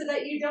so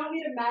that you don't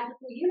need a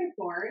magical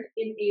unicorn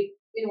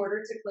in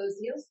order to close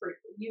deals for you.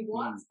 You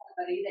want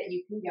somebody that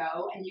you can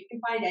go and you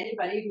can find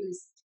anybody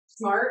who's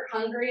smart,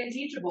 hungry, and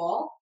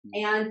teachable,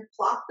 and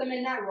plop them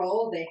in that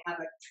role. They have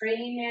a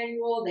training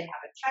manual, they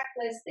have a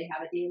checklist, they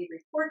have a daily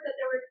report that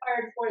they're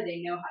required for,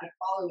 they know how to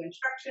follow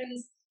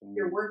instructions.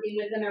 You're working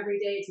with them every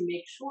day to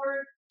make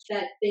sure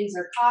that things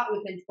are caught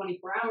within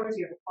 24 hours.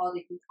 You have a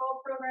quality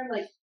control program.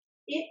 Like,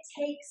 it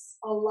takes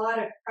a lot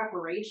of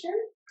preparation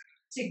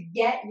to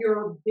get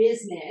your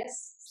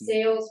business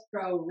sales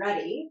pro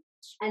ready.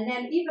 And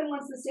then even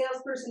once the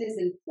salesperson is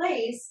in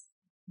place,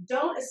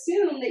 don't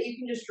assume that you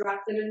can just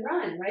drop them and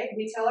run, right?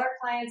 We tell our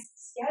clients,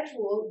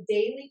 schedule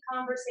daily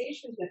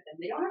conversations with them.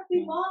 They don't have to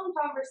be long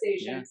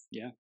conversations.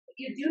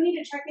 You do need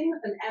to check in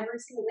with them every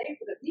single day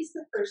for at least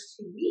the first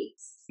 2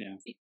 weeks.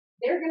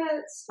 They're going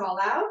to stall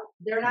out.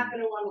 They're not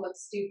going to want to look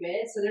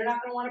stupid, so they're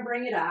not going to want to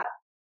bring it up.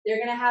 They're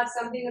going to have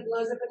something that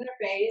blows up in their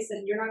face,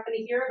 and you're not going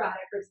to hear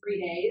about it for 3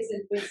 days,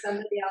 and when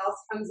somebody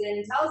else comes in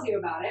and tells you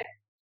about it.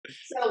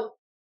 So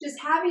just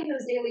having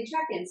those daily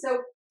check-ins. So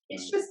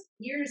it's just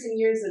years and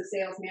years of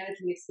sales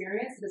management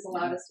experience that has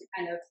allowed us to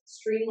kind of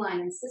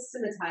streamline and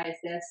systematize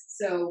this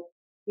so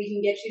we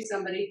can get you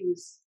somebody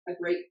who's a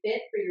great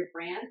fit for your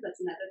brand. That's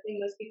another thing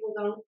most people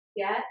don't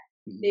get.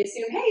 They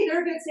assume, hey,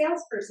 they're a good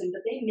salesperson,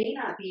 but they may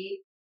not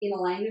be in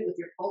alignment with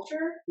your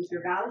culture, with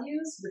your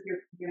values, with your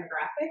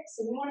demographics.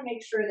 So we want to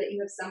make sure that you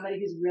have somebody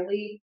who's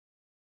really,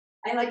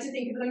 I like to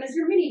think of them as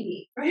your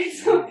mini-me, right?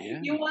 So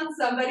you want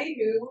somebody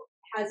who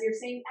has your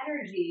same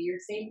energy, your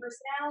same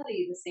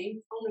personality, the same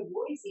tone of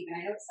voice even.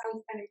 I know it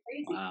sounds kind of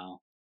crazy,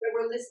 but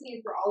we're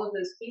listening for all of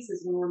those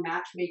pieces when we're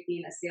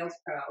matchmaking a sales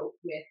pro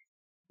with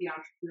the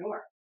entrepreneur.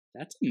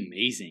 That's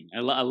amazing.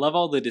 I love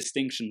all the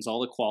distinctions, all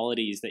the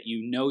qualities that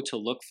you know to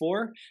look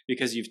for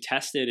because you've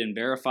tested and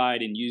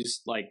verified and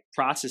used like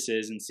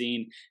processes and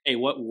seen, hey,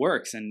 what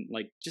works, and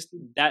like just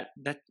that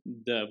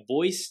the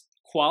voice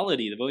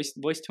quality, the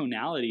voice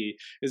tonality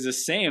is the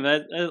same.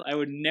 I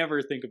would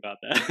never think about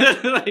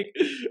that.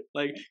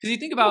 like because you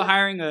think about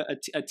hiring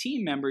a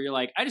team member, you're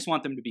like, I just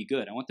want them to be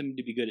good. I want them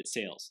to be good at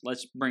sales.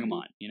 Let's bring them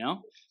on.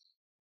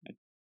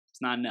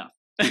 It's not enough.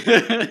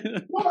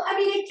 Well, I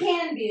mean, it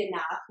can be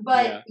enough,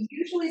 but Yeah.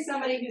 usually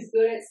somebody who's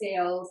good at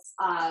sales,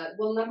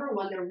 well, number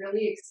one, they're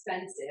really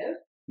expensive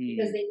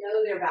because Mm. they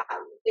know their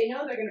value. They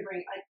know they're going to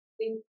bring. I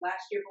think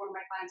last year, one of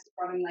my clients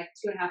brought in like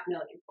 2.5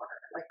 million for her.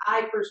 Like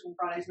I personally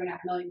brought in 2.5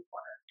 million for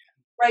her,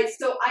 right?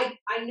 So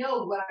I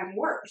know what I'm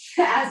worth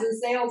as a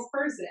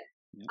salesperson.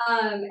 Yep.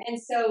 And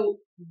so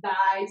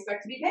I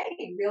expect to be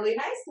paid really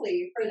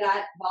nicely for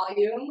that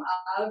volume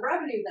of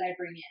revenue that I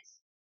bring in.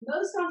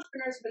 Most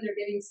entrepreneurs, when they're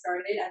getting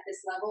started at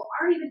this level,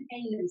 aren't even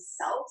paying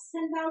themselves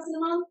 $10,000 a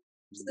month.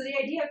 So the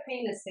idea of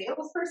paying a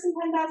salesperson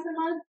 $10,000 a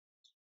month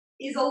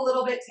is a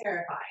little bit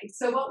terrifying.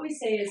 So what we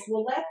say is,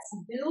 well, let's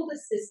build a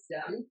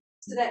system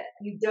so that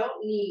you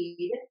don't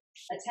need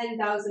a $10,000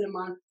 a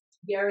month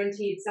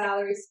guaranteed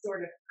salary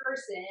sort of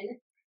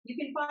person. You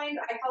can find,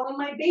 I call them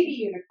my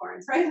baby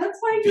unicorns, right? Let's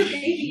find your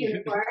baby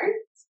unicorn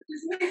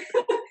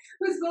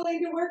who's willing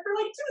to work for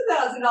like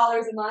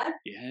 $2,000 a month,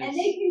 Yes. and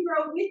they can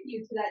grow with you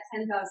to that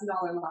 $10,000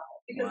 level.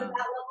 Because at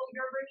that level,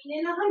 you're bringing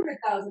in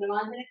 $100,000 a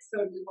month, and it's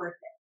totally worth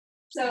it.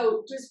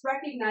 So just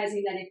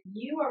recognizing that if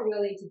you are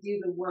willing to do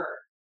the work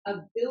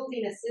of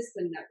building a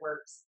system that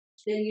works,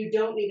 then you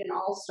don't need an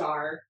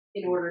all-star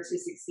in order to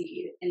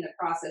succeed in the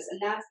process. And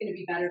that's going to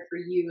be better for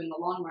you in the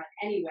long run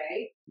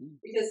anyway,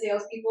 because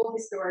salespeople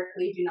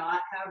historically do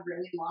not have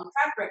really long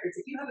track records.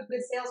 If you have a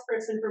good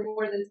salesperson for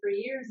more than 3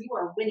 years, you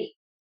are winning,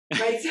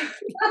 right? So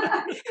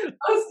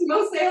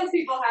most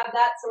salespeople have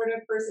that sort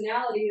of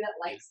personality that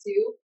likes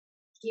to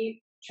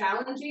keep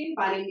challenging,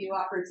 finding new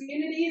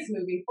opportunities,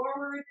 moving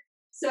forward.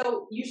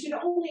 So you should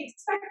only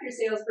expect your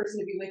salesperson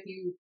to be with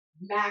you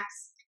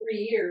max 3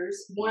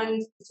 years. 1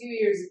 to 2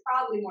 years is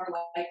probably more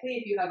likely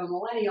if you have a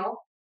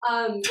millennial.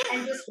 And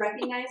just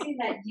recognizing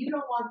that you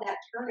don't want that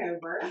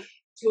turnover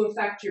to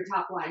affect your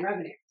top line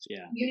revenue.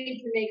 Yeah. You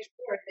need to make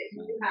sure that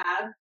you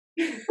have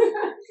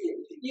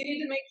you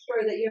need to make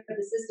sure that you have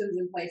the systems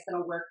in place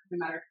that'll work no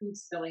matter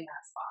who's filling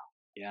that spot.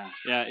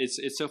 Yeah.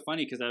 It's so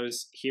funny because I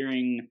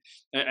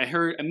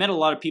met a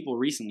lot of people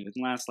recently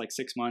within the last like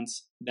 6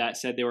 months that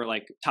said they were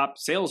like top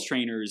sales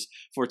trainers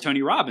for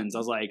Tony Robbins. I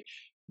was like,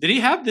 did he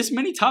have this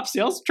many top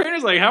sales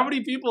trainers? Like, how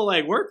many people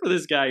like work for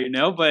this guy?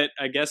 But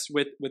I guess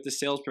with the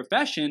sales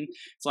profession,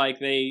 it's like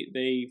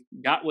they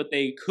got what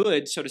they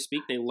could, so to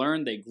speak. They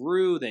learned, they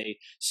grew, they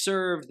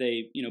served,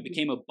 they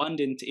became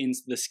abundant in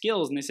the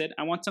skills, and they said,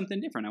 I want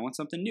something different. I want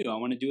something new. I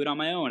want to do it on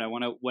my own. I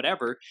want to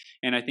whatever.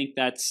 And I think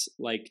that's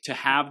like to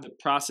have the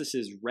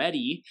processes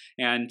ready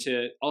and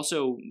to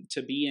also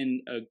to be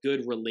in a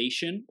good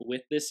relation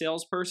with the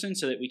salesperson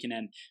so that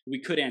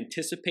we could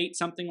anticipate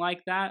something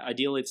like that.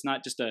 Ideally, it's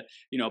not just a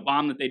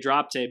bomb that they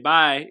drop, say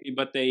bye,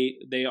 but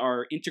they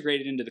are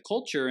integrated into the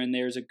culture, and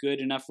there's a good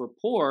enough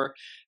rapport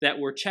that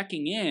we're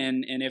checking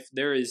in. And if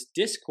there is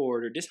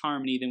discord or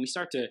disharmony, then we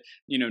start to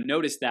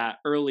notice that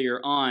earlier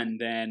on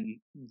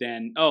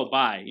than oh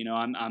bye,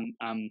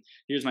 I'm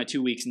here's my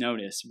 2 weeks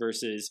notice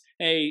versus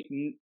hey,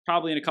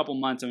 probably in a couple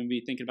months I'm gonna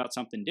be thinking about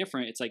something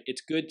different. It's like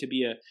it's good to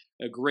be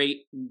a great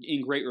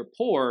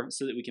rapport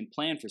so that we can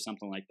plan for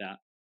something like that.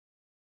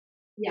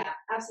 Yeah,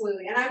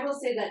 absolutely. And I will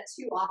say that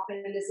too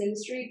often in this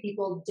industry,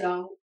 people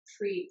don't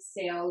treat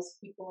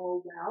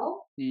salespeople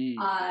well.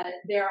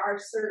 There are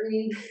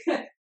certain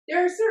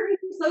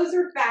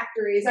closer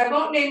factories. I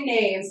won't name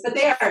names, but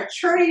they are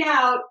churning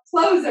out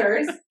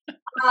closers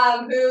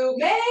who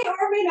may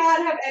or may not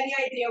have any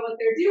idea what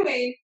they're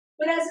doing.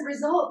 But as a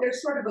result,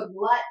 there's sort of a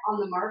glut on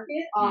the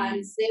market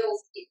on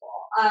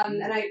salespeople.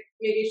 And I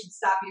maybe should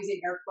stop using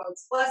air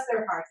quotes. Bless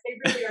their hearts,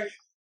 they really are.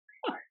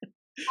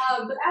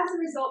 But as a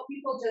result,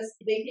 people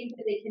they think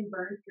that they can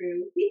burn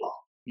through people.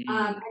 And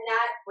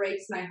that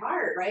breaks my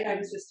heart, right? I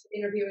was just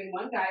interviewing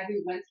one guy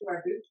who went through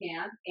our boot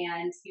camp,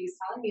 and he was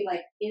telling me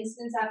like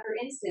instance after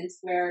instance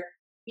where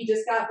he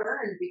just got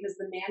burned because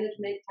the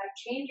management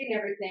kept changing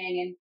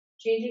everything and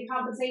changing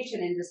compensation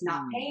and just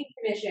not paying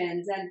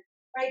commissions. And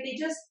right,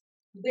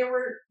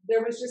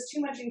 there was just too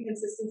much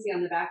inconsistency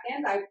on the back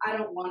end. I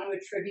don't want to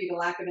attribute a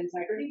lack of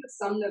integrity, but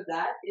some of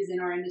that is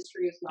in our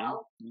industry as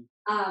well.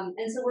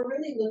 And so we're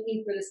really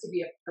looking for this to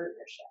be a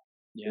partnership.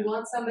 We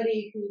want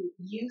somebody who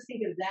you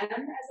think of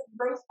them as a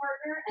growth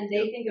partner and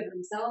they think of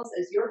themselves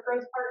as your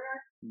growth partner.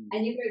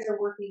 And you guys are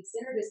working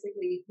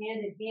synergistically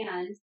hand in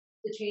hand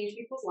to change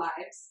people's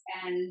lives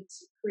and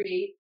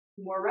create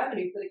more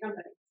revenue for the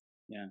company.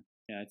 Yeah.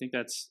 I think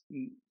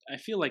I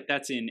feel like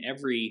that's in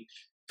every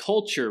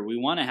culture. We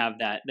want to have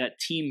that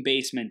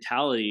team-based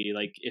mentality.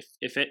 Like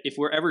if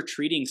we're ever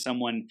treating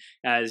someone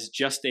as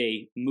just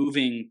a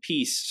moving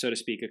piece, so to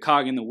speak, a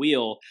cog in the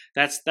wheel,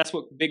 that's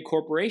what big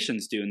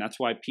corporations do, and that's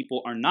why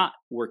people are not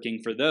working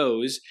for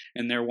those,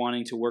 and they're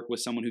wanting to work with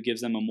someone who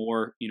gives them a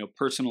more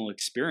personal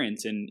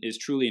experience and is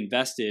truly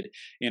invested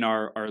in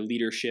our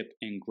leadership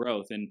and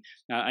growth. And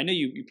I know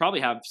you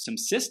probably have some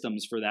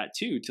systems for that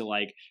too, to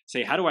like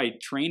say, how do I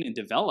train and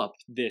develop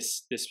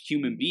this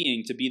human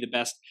being to be the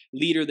best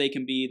leader they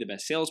can be, the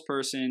best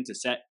salesperson, to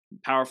set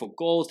powerful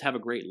goals, to have a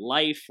great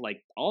life.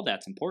 Like all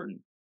that's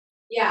important.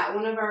 Yeah,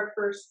 one of our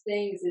first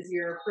things is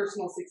your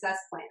personal success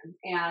plan.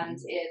 And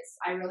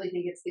I really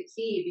think it's the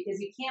key, because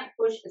you can't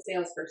push a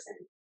salesperson.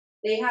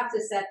 They have to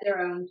set their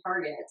own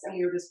targets. And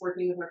we were just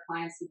working with our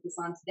clients with this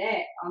on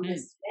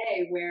this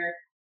today, where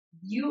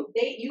you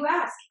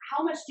ask,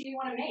 how much do you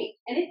want to make?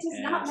 And it does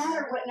not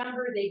matter what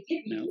number they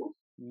give you. No.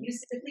 You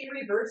simply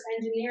reverse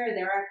engineer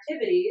their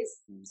activities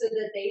so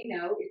that they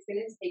know it's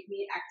going to take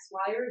me X,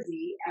 Y, or Z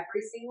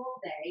every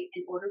single day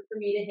in order for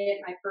me to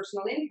hit my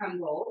personal income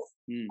goals.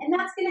 And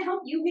that's going to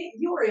help you hit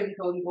your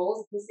income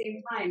goals at the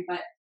same time. But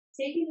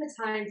taking the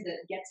time to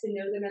get to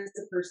know them as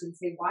a person,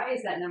 say, why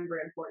is that number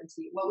important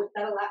to you? What would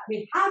that allow? I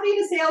mean, having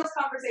a sales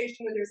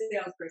conversation with your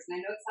salesperson, I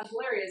know it sounds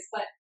hilarious,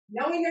 but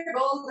knowing their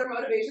goals, their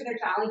motivation,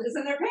 their challenges,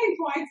 and their pain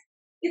points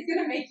is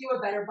going to make you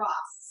a better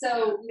boss.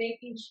 So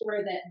making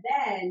sure that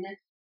then,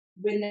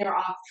 when they're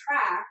off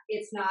track,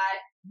 it's not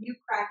you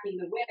cracking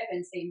the whip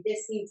and saying,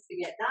 this needs to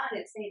get done.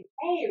 It's saying,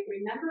 hey,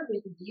 remember when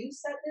you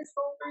set this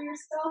goal for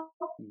yourself?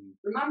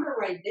 Remember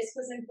why this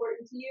was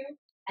important to you?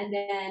 And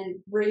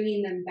then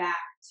bringing them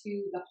back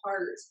to the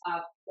heart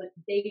of what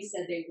they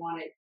said they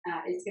wanted.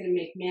 It's going to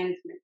make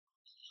management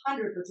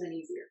 100%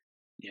 easier.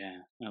 Yeah,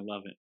 I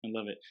love it. I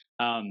love it.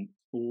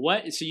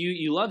 So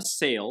you love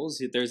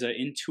sales. There's an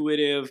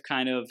intuitive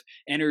kind of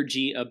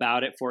energy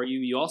about it for you.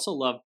 You also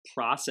love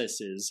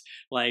processes.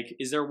 Like,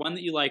 is there one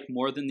that you like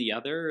more than the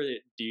other?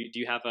 Do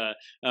you have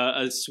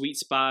a sweet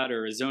spot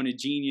or a zone of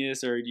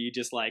genius, or do you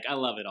just like, I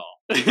love it all?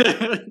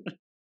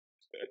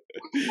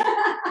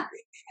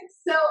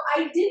 So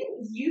I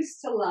didn't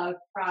used to love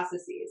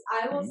processes.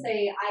 I will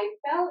say I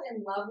fell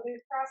in love with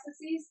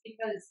processes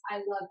because I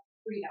love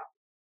freedom.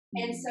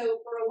 And so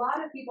for a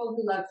lot of people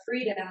who love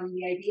freedom,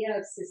 the idea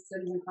of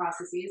systems and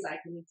processes, I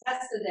can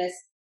attest to this,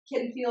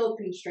 can feel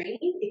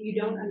constraining if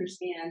you don't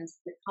understand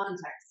the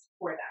context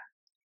for them.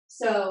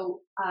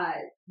 So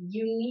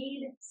you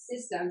need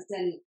systems.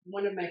 And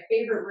one of my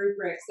favorite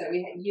rubrics that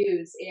we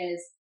use is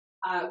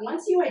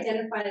once you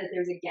identify that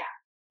there's a gap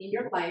in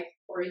your life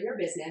or in your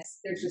business,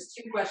 there's just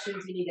two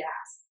questions you need to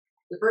ask.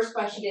 The first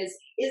question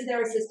is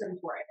there a system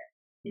for it?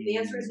 If the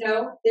answer is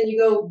no, then you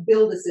go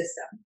build a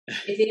system.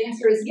 If the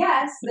answer is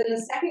yes, then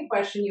the second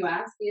question you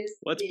ask is,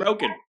 what's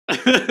broken?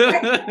 Everybody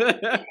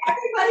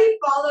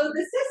follow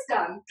the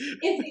system.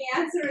 If the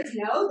answer is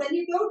no, then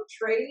you go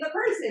train the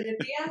person. If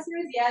the answer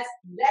is yes,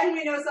 then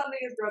we know something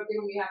is broken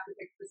and we have to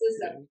fix the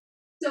system.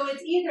 So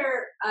it's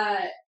either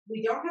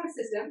we don't have a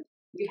system,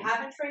 we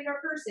haven't trained our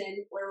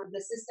person, or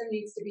the system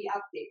needs to be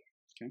updated.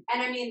 Okay.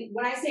 And I mean,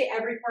 when I say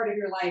every part of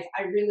your life,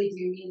 I really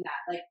do mean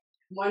that. Like,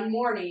 one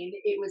morning,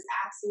 it was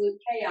absolute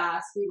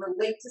chaos. We were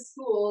late to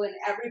school and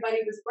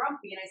everybody was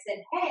grumpy. And I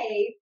said,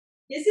 hey,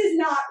 this is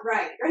not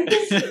right?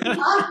 This is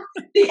not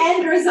the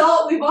end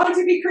result we want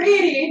to be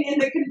creating in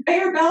the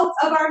conveyor belts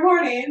of our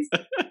mornings.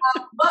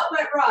 What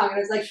went wrong? And I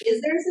was like, is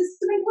there a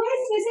system in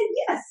place? And I said,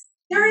 yes,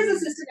 there is a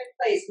system in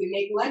place. We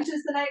make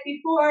lunches the night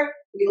before.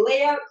 We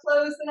lay out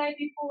clothes the night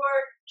before.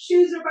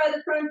 Shoes are by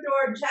the front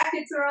door.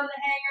 Jackets are on the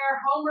hanger.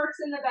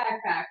 Homework's in the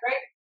backpack,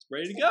 right?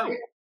 Ready to go.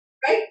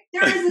 Right?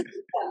 There is a system.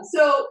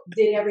 So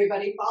did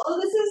everybody follow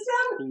the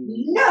system?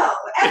 No.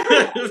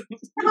 Everyone did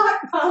not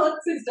follow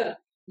the system.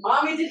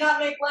 Mommy did not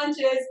make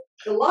lunches.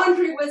 The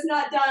laundry was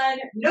not done.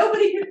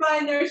 Nobody could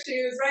find their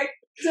shoes, right?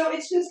 So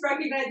it's just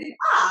recognizing,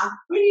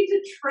 we need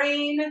to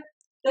train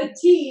the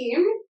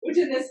team, which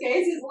in this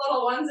case is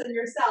little ones and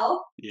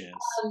yourself. Yes.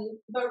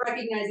 But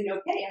recognizing,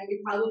 okay, and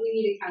we probably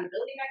need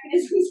accountability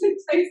mechanisms in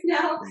place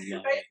now,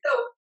 right? So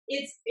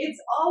it's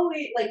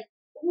always like,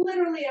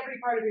 literally every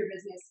part of your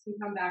business can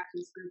come back to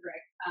this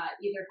rubric.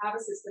 Either have a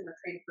system or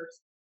train a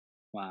person.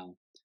 Wow.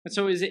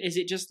 So is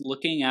it just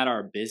looking at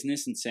our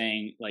business and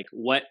saying, like,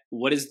 what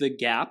is the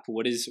gap?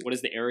 What is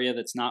the area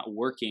that's not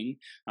working?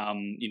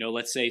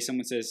 Let's say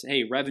someone says,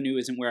 hey, revenue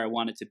isn't where I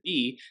want it to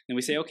be. Then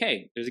we say,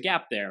 okay, there's a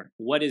gap there.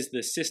 What is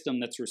the system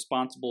that's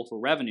responsible for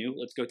revenue?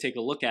 Let's go take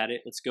a look at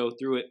it. Let's go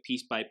through it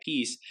piece by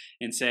piece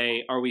and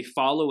say, are we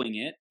following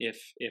it?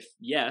 If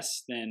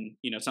yes, then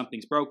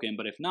something's broken.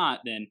 But if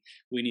not, then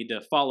we need to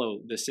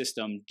follow the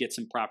system, get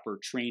some proper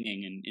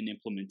training and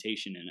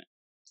implementation in it.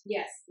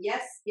 Yes,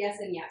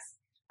 and yes.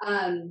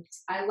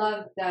 I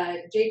love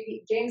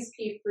James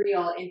P.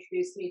 Friel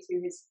introduced me to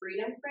his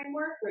freedom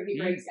framework, where he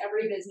breaks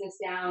every business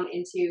down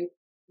into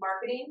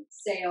marketing,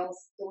 sales,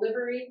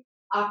 delivery,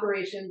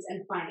 operations,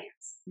 and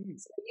finance.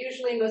 So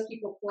usually most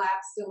people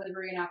collapse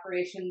delivery and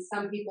operations.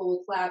 Some people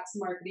will collapse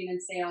marketing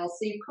and sales.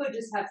 So you could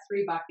just have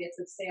three buckets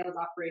of sales,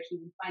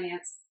 operations, and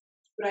finance.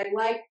 but I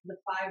like the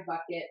 5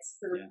 buckets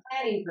for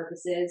planning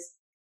purposes.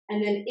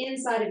 And then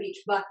inside of each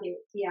bucket,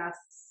 he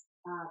asks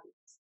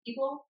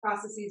people,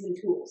 processes, and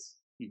tools.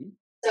 Mm-hmm.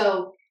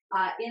 So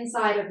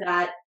inside of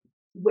that,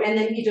 and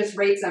then he just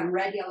rates them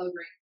red, yellow,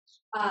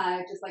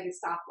 green, just like a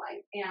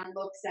stoplight, and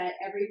looks at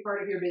every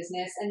part of your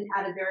business. And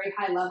at a very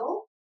high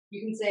level,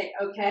 you can say,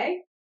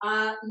 okay,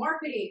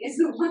 marketing is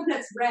the one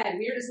that's red.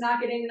 We're just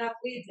not getting enough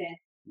leads in.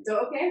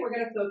 So, okay, we're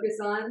going to focus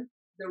on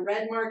the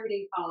red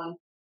marketing column.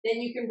 Then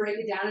you can break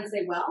it down and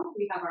say, well,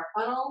 we have our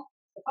funnel.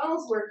 The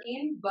funnel's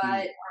working, but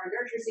our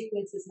nurture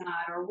sequence is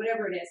not, or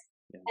whatever it is.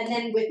 Yeah. And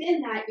then within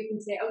that, you can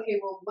say, okay,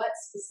 well, what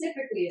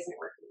specifically isn't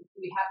working?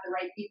 Do we have the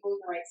right people in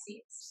the right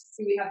seats?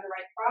 Do we have the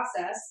right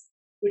process,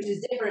 which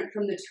is different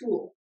from the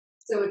tool?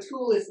 So a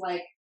tool is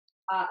like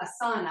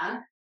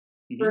Asana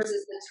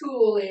versus the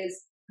tool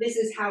is, this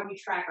is how we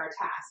track our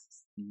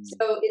tasks.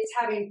 So it's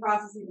having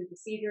processes and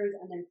procedures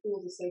and then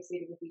tools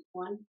associated with each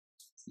one.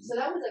 So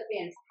that was a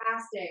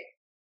fantastic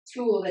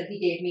tool that he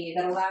gave me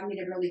that allowed me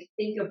to really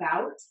think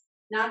about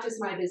not just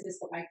my business,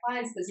 but my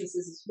clients'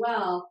 businesses as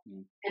well,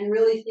 and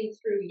really think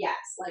through,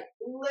 like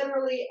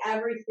literally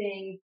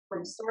everything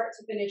from start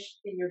to finish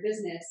in your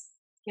business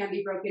can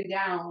be broken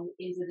down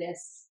into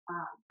this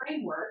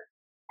framework.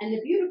 And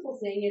the beautiful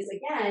thing is,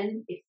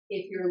 again,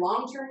 if your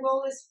long-term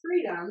goal is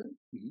freedom,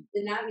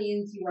 then that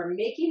means you are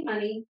making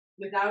money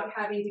without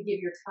having to give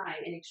your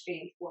time in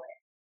exchange for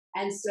it.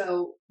 And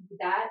so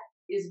that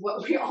is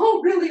what we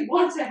all really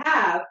want to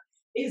have,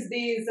 is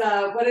these,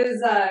 what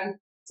does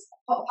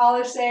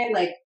Polish say,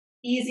 like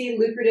easy,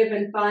 lucrative,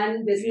 and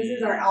fun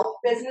businesses are elf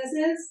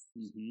businesses.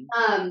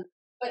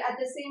 But at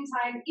the same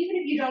time, even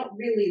if you don't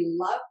really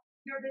love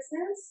your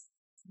business,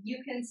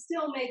 you can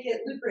still make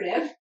it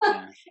lucrative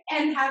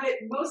and have it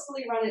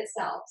mostly run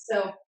itself.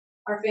 So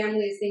our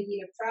family is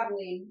thinking of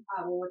traveling.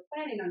 We're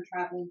planning on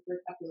traveling for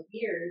a couple of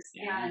years.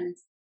 And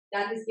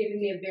that has given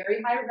me a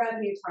very high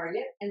revenue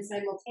target and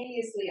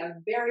simultaneously a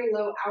very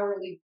low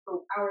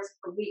hours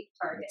per week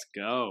target. Let's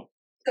go.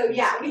 So we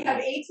have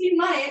 18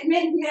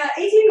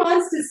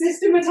 months to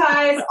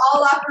systematize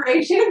all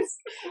operations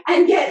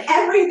and get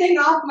everything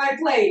off my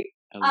plate.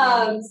 So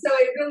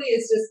it really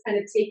is just kind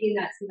of taking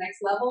that to the next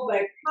level.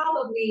 But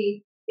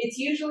it's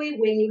usually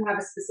when you have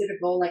a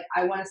specific goal, like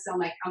I want to sell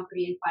my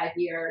company in 5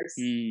 years,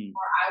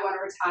 or I want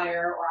to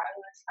retire, or I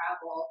want to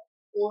travel,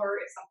 or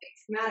if something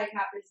traumatic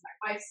happens,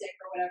 my wife's sick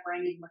or whatever,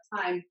 I need more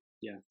time.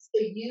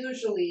 So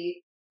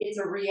usually it's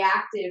a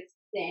reactive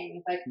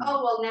thing. Like,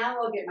 oh, well, now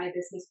I'll get my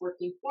business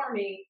working for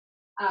me,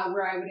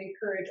 where I would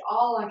encourage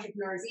all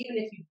entrepreneurs, even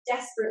if you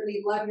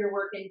desperately love your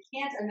work and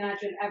can't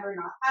imagine ever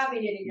not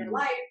having it in your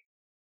life,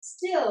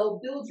 still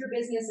build your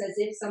business as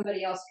if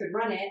somebody else could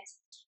run it,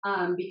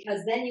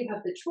 because then you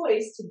have the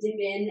choice to dip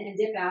in and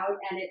dip out,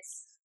 and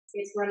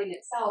it's running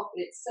itself,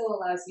 but it still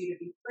allows you to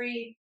be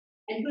free.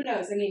 And who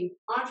knows? I mean,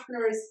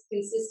 entrepreneurs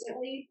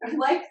consistently,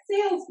 like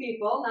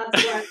salespeople, not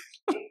to run,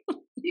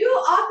 do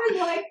often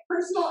like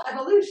personal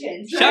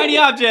evolution. Right? Shiny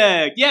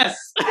object, yes.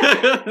 So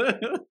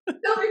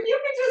if you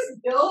can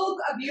just build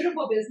a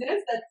beautiful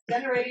business that's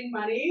generating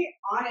money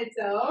on its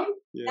own,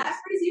 that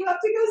frees you up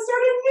to go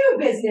start a new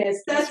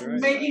business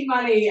that's making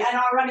money and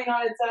running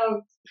on its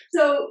own.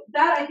 So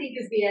that, I think,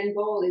 is the end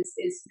goal,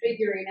 is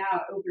figuring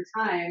out over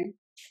time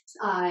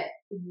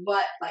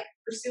what, like,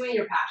 pursuing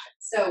your passion.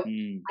 So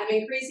I'm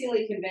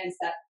increasingly convinced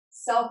that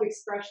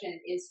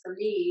self-expression is, for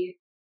me,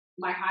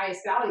 my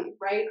highest value,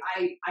 right?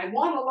 I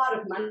want a lot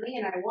of money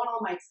and I want all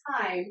my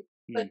time,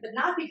 but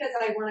not because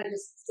I want to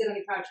just sit on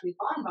the couch and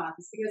bonbons.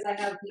 It's because I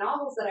have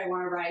novels that I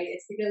want to write.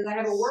 It's because I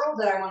have a world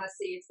that I want to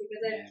see. It's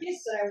because I have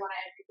kids that I want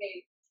to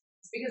educate.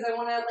 It's because I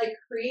want to, like,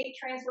 create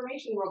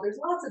transformation world. There's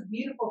lots of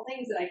beautiful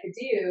things that I could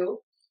do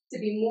to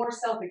be more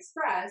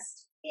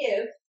self-expressed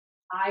if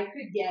I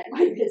could get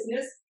my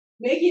business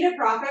making a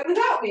profit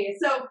without me.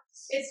 So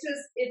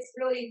it's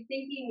really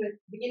beginning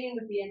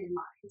with the end in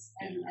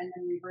mind, and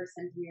then reverse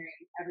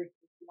engineering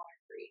everything you want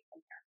to create from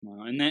there.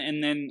 Wow.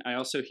 And then I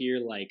also hear,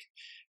 like,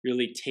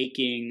 really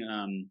taking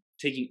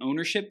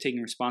ownership,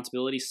 taking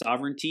responsibility,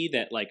 sovereignty,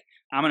 that, like,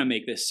 I'm going to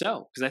make this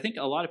so. Because I think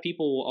a lot of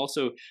people will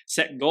also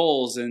set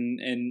goals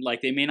and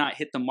like, they may not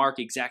hit the mark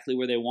exactly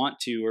where they want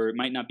to, or it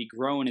might not be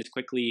growing as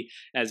quickly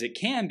as it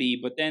can be.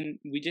 But then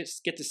we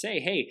just get to say,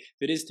 hey,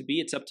 if it is to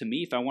be, it's up to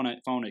me. If I want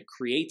to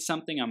create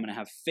something, I'm going to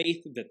have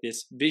faith that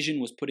this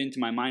vision was put into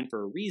my mind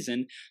for a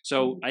reason.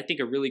 So I think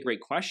a really great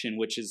question,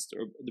 which is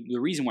the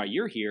reason why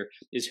you're here,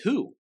 is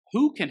who?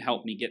 Who can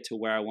help me get to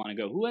where I want to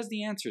go? Who has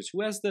the answers?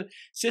 Who has the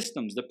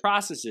systems, the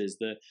processes,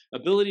 the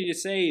ability to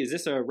say, is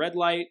this a red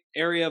light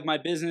area of my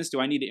business? Do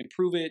I need to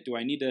improve it? Do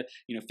I need to,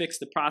 fix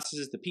the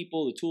processes, the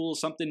people, the tools,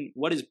 something?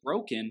 What is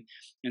broken?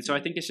 And so I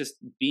think it's just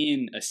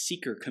being a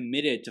seeker,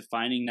 committed to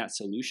finding that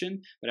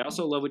solution. But I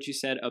also love what you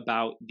said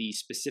about the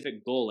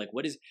specific goal. Like,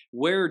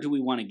 where do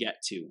we want to get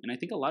to? And I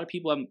think a lot of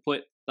people haven't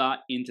put thought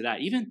into that.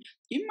 Even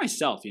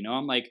myself,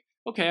 I'm like,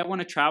 okay, I want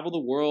to travel the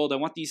world. I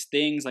want these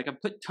things. Like, I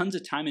put tons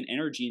of time and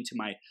energy into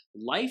my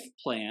life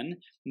plan,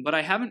 but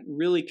I haven't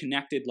really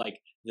connected,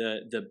 like,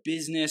 the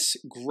business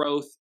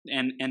growth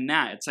and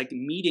that it's like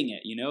meeting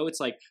it, it's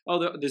like,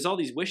 oh, there's all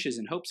these wishes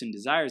and hopes and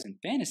desires and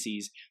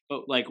fantasies,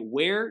 but like,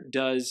 where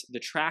does the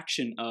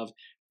traction of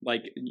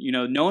like,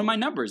 knowing my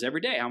numbers every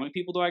day, how many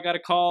people do I got to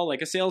call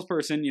like a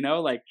salesperson,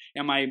 like,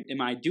 am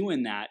I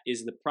doing that?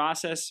 Is the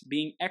process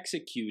being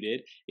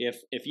executed? If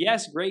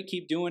yes, great,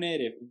 keep doing it.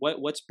 If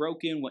what's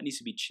broken, what needs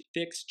to be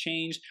fixed,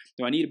 changed?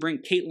 Do I need to bring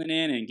Caitlin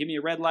in and give me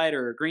a red light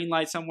or a green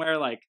light somewhere?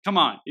 Like, come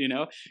on,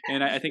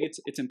 and I think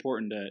it's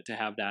important to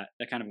have that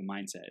kind of a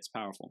mindset. It's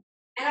powerful.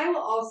 And I will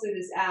also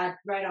just add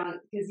right on,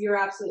 because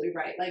you're absolutely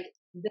right. Like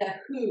the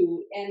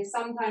who, and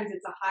sometimes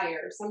it's a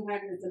hire,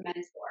 sometimes it's a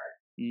mentor.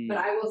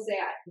 But I will say,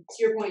 to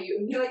your point,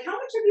 you're like, how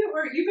much have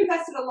you've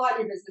invested a lot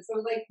in your business? So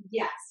I was like,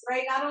 yes,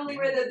 right? Not only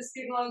were the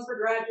student loans for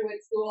graduate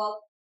school,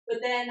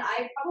 but then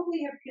I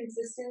probably have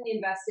consistently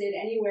invested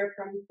anywhere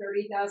from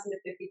 $30,000 to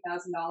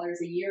 $50,000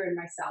 a year in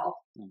myself,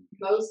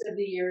 most of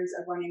the years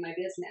of running my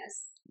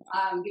business.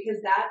 Because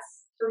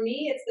that's, for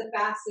me, it's the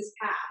fastest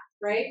path,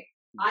 right?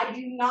 I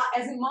do not,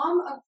 as a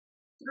mom of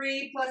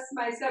 3 plus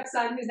my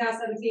stepson, who's now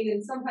 17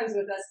 and sometimes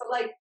with us, but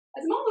like,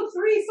 as a mom of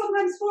 3,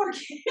 sometimes 4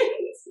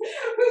 kids,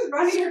 who's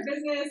running her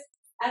business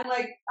and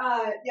like,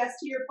 yes,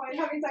 to your point,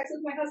 having sex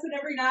with my husband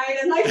every night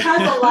and like has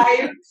a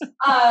life,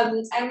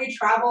 and we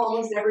travel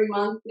almost every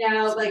month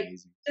now. That's like,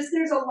 amazing. Just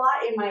there's a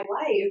lot in my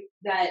life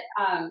that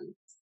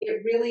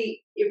it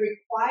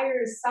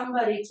requires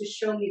somebody to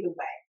show me the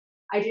way.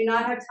 I do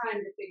not have time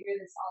to figure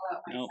this all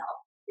out myself. Nope.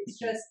 It's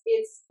just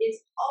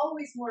it's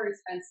always more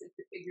expensive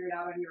to figure it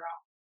out on your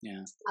own.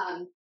 Yeah.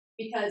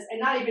 Because, and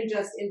not even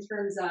just in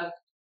terms of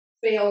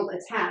failed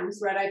attempts,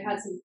 right? I've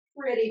had some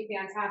pretty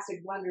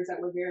fantastic blunders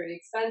that were very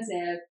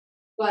expensive,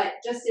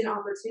 but just in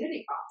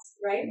opportunity cost,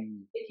 right?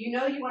 If you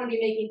know you want to be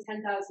making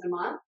 $10,000 a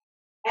month,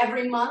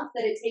 every month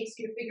that it takes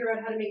you to figure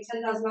out how to make $10,000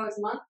 a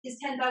month is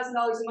 $10,000 a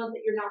month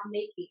that you're not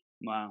making.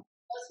 Wow.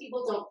 Most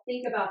people don't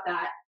think about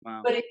that.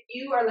 Wow. But if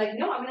you are like,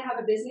 no, I'm going to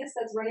have a business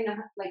that's running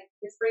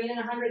it's bringing in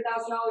 $100,000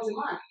 a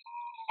month.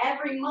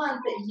 Every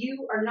month that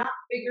you are not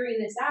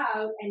figuring this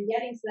out and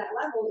getting to that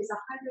level is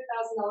 $100,000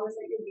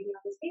 that you're leaving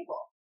on the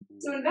table.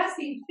 So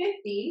investing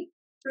 $50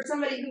 for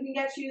somebody who can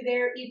get you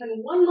there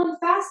even 1 month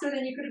faster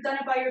than you could have done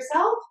it by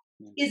yourself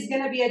is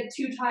going to be a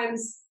 2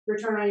 times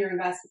return on your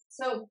investment.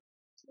 So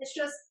it's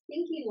just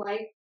thinking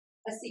like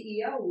a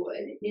CEO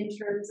would in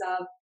terms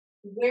of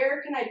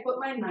where can I put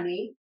my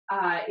money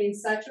in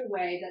such a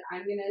way that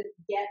I'm going to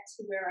get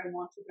to where I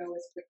want to go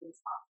as quickly as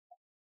possible.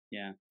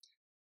 Yeah.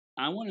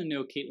 I want to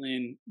know,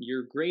 Caitlin,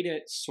 you're great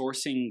at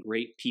sourcing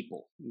great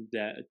people,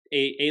 that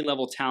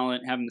A-level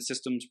talent, having the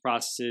systems,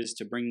 processes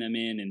to bring them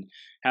in and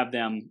have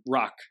them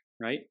rock,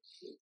 right?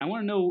 I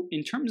want to know,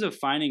 in terms of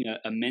finding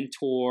a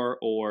mentor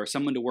or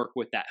someone to work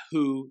with, that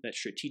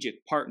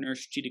strategic partner,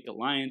 strategic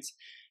alliance,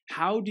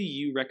 how do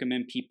you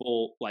recommend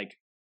people like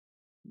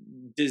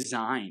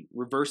design,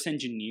 reverse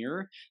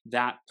engineer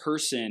that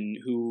person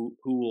who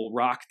will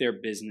rock their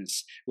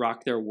business,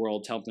 rock their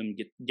world, to help them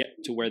get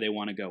to where they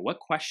want to go? What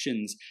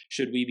questions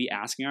should we be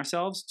asking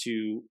ourselves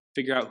to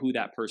figure out who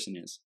that person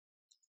is?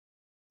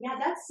 Yeah,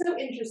 that's so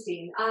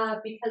interesting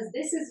because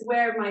this is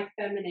where my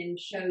feminine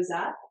shows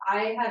up.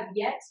 I have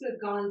yet to have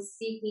gone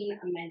seeking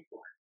a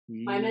mentor.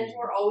 My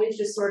mentor always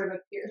just sort of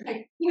appeared,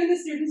 like when the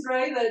students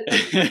write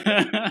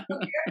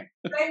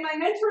right? My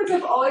mentors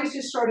have always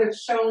just sort of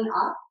shown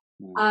up.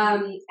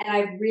 And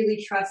I've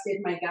really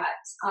trusted my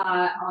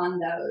gut on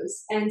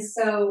those. And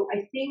so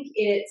I think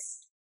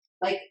it's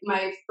like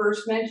my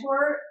first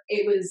mentor,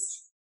 it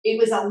was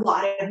a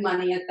lot of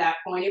money at that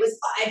point. It was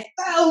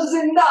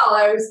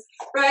 $5,000,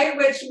 right?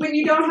 Which when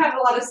you don't have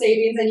a lot of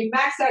savings and you've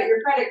maxed out your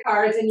credit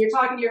cards and you're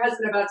talking to your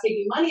husband about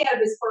taking money out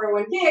of his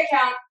 401k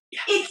account,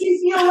 it can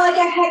feel like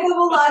a heck of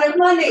a lot of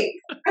money,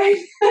 right?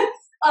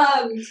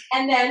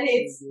 And then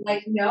it's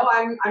like, no,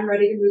 I'm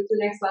ready to move to the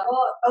next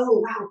level.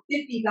 Oh wow,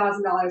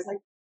 $50,000. Like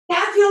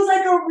that feels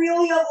like a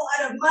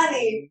lot of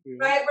money,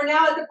 right? We're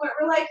now at the point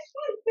where like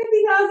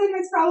 50,000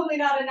 is probably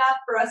not enough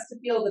for us to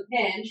feel the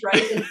pinch,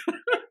 right? And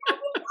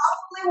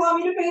probably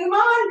want me to pay them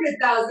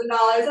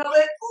 $100,000. I'm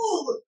like,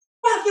 ooh,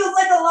 that feels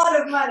like a lot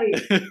of money.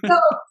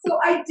 So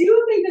I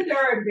do think that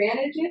there are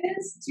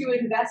advantages to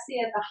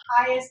investing at the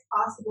highest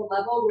possible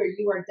level where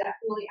you are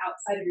definitely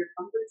outside of your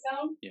comfort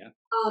zone. Yeah.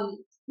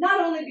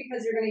 Not only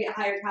because you're going to get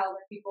higher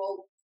caliber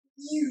people,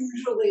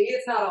 usually,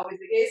 it's not always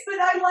the case,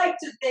 but I like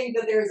to think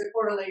that there is a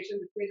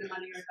correlation between the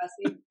money you're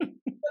investing. But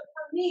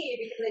for me,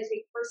 because I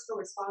take personal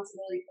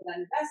responsibility for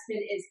that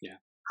investment, is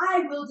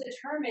I will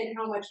determine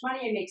how much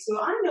money I make. So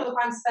I know if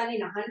I'm spending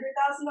 $100,000 on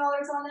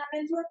that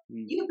mentor,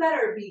 you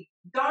better be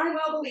darn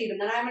well believing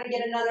that I'm going to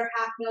get another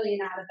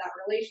 $500,000 out of that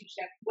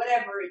relationship,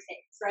 whatever it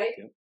takes, right?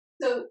 Yep.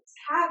 So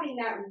having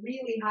that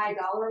really high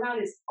dollar amount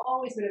has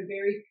always been a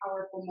very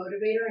powerful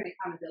motivator and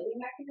accountability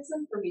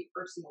mechanism for me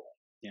personally.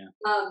 Yeah.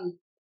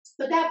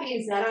 But that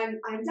being said,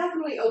 I'm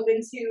definitely open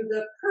to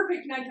the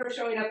perfect mentor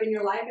showing up in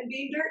your life and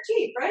being dirt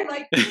cheap, right?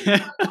 Like,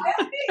 by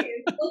all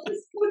means, we'll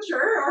just coach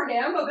her or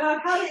him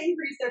about how to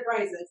increase their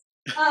prices.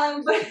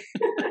 But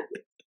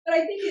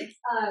I think it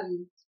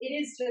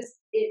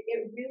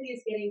really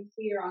is getting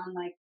clear on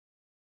like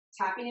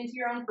tapping into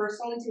your own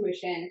personal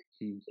intuition,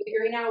 Mm.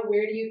 figuring out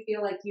where do you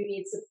feel like you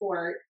need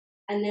support,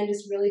 and then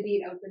just really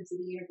being open to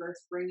the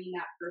universe, bringing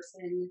that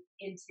person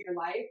into your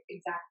life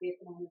exactly at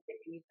the moment that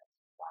you need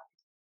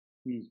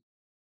them.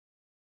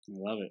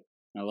 I love it.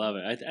 I love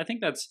it. I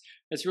think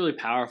that's really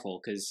powerful,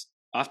 because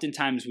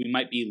oftentimes we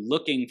might be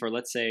looking for,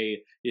 let's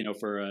say,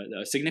 for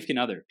a significant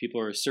other.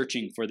 People are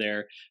searching for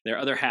their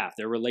other half,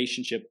 their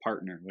relationship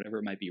partner, whatever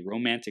it might be,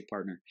 romantic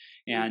partner.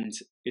 And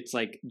it's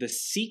like the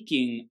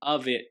seeking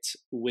of it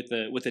with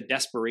a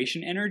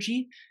desperation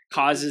energy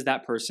causes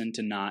that person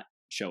to not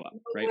show up,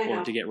 right?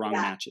 Or to get wrong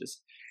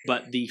matches.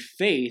 But the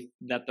faith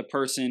that the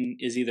person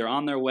is either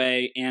on their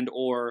way and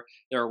or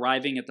they're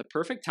arriving at the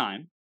perfect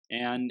time,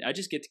 and I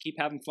just get to keep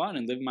having fun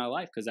and living my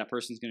life because that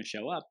person's going to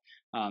show up.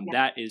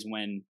 That is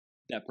when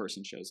that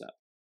person shows up.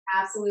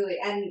 Absolutely.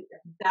 And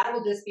that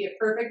will just be a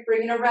perfect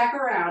bringing it back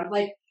around.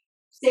 Like,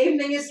 same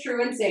thing is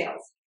true in sales.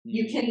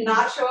 You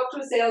cannot show up to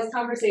a sales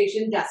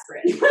conversation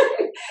desperate.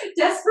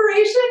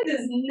 Desperation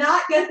does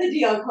not get the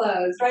deal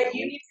closed, right?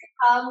 You need to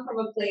come from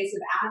a place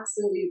of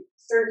absolute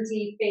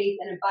certainty, faith,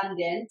 and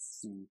abundance.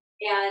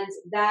 And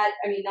that,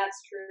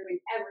 that's true in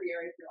every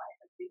area of your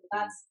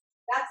life.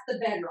 That's the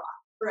bedrock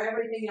for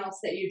everything else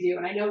that you do.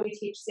 And I know we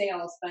teach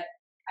sales, but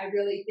I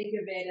really think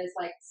of it as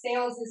like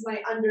sales is my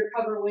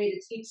undercover way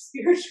to teach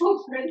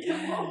spiritual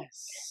principles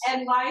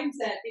and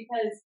mindset,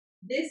 because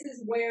this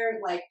is where,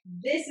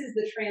 this is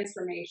the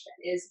transformation,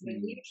 is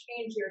when you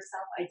change your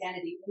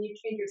self-identity, when you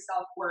change your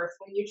self-worth,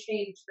 when you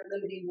change your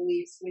limiting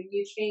beliefs, when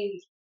you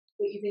change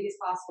what you think is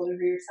possible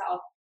for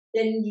yourself,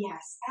 then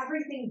yes,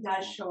 everything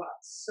does show up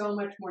so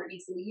much more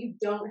easily. You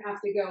don't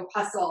have to go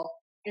hustle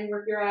and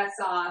work your ass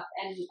off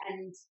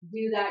and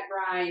do that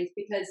grind,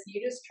 because you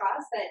just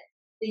trust that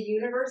the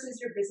universe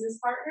is your business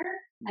partner,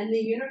 and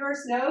the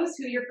universe knows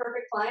who your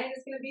perfect client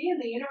is going to be,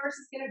 and the universe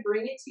is going to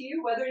bring it to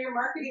you, whether you're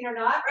marketing or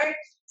not, right?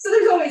 So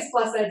there's always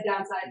plus sides,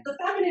 downsides. The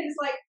feminine is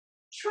like,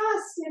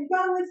 trust and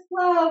go with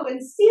flow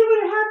and see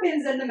what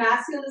happens. And the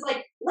masculine is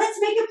like, let's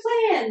make a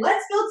plan.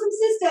 Let's build some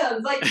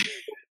systems. Like,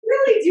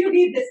 really do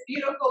need this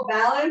beautiful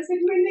balance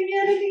between the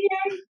yin and the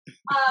yang.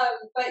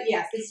 But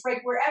yes, it's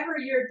like wherever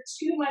you're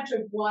too much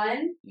of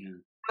one,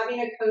 having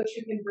a coach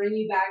who can bring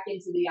you back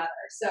into the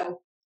other.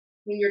 So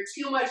when you're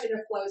too much in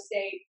a flow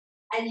state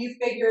and you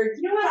figured,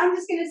 you know what, I'm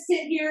just going to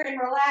sit here and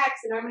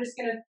relax and I'm just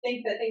going to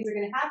think that things are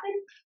going to happen,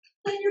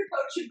 then your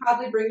coach should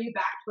probably bring you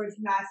back towards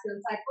the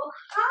masculine side. Well,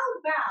 how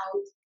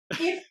about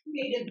if we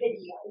made a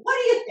video? What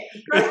do you think?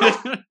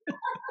 Right?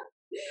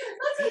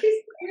 Let's at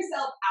least put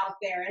yourself out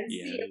there and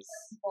see if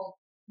people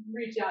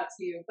reach out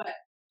to you. But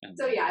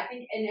so yeah, I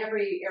think in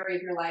every area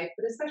of your life,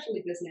 but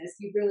especially business,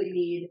 you really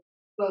need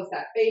both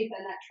that faith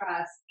and that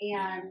trust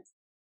and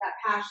that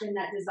passion,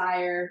 that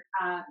desire,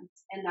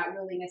 and that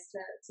willingness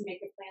to make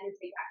a plan and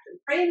take action.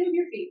 Pray and move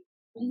your feet.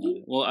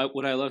 Well,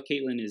 what I love,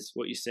 Caitlin, is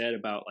what you said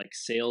about like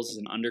sales as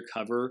an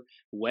undercover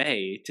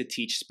way to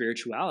teach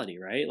spirituality,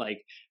 right?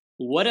 Like,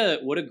 what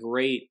a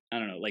great, I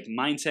don't know, like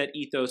mindset,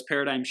 ethos,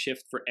 paradigm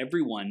shift for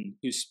everyone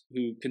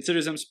who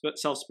considers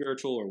themselves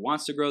spiritual or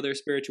wants to grow their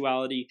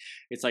spirituality.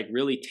 It's like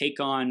really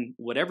take on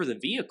whatever the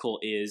vehicle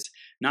is,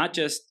 not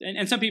just,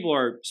 and some people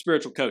are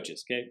spiritual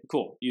coaches. Okay,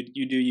 cool.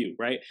 You do you,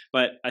 right?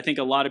 But I think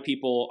a lot of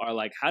people are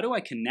like, how do I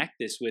connect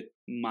this with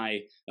my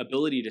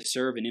ability to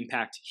serve and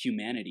impact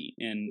humanity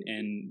and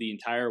the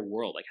entire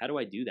world? Like, how do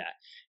I do that?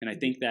 And I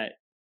think that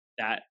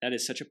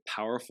is such a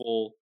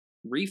powerful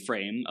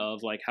reframe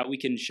of like how we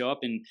can show up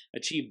and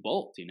achieve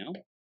both,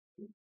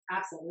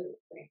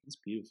 Absolutely. It's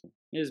beautiful.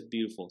 It is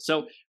beautiful.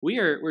 So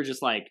we're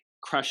just like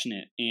crushing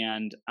it.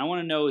 And I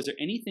want to know, is there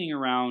anything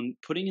around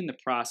putting in the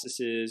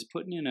processes,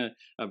 putting in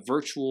a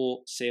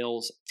virtual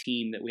sales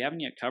team that we haven't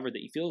yet covered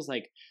that you feel is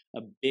like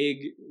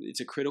it's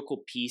a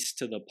critical piece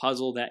to the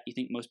puzzle that you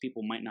think most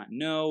people might not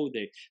know,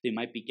 they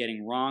might be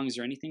getting wrong? Is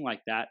there anything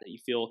like that you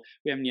feel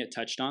we haven't yet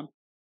touched on?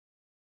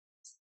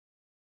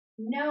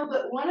 No,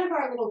 but one of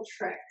our little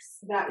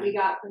tricks that we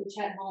got from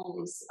Chet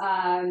Holmes,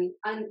 An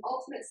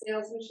Ultimate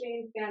Sales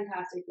Machine,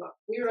 fantastic book.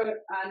 We wrote,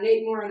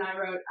 Nate Moore and I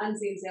wrote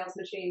Unseen Sales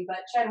Machine,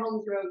 but Chet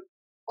Holmes wrote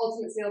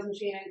Ultimate Sales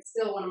Machine, and it's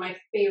still one of my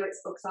favorite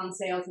books on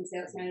sales and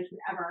sales management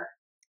ever.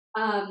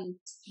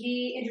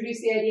 He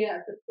introduced the idea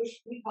of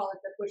we call it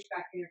the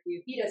pushback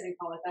interview. He doesn't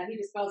call it that. He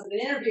just calls it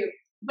an interview.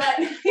 But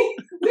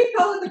we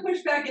call it the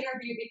pushback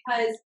interview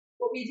because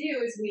what we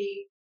do is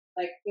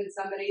when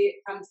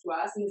somebody comes to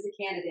us and is a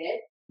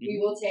candidate, we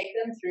will take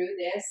them through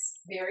this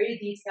very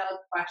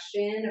detailed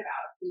question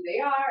about who they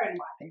are and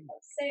why they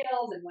love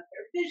sales and what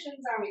their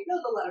visions are. We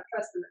build a lot of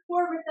trust and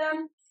rapport with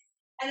them.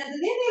 And at the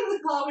end of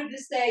the call, we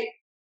just say,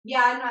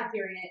 yeah, I'm not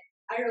hearing it.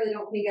 I really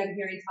don't think I'm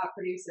hearing top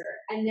producer.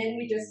 And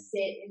then we just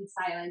sit in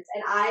silence.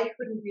 And I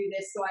couldn't do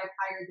this, so I've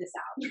hired this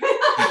out.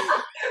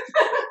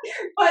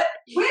 But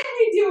when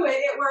we do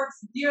it, it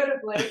works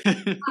beautifully.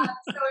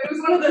 So it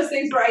was one of those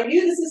things where I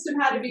knew the system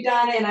had to be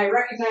done, and I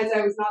recognized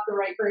I was not the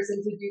right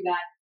person to do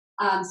that.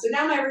 So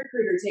now my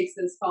recruiter takes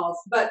those calls,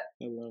 but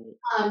I love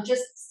it.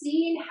 Just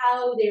seeing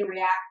how they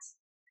react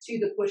to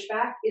the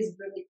pushback is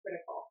really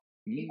critical.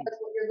 Because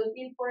what you're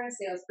looking for in a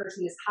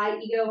salesperson is high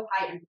ego,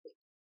 high empathy.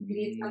 You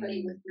need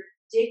somebody with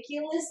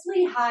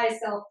ridiculously high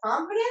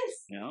self-confidence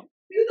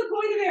to the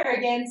point of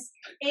arrogance,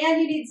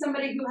 and you need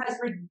somebody who has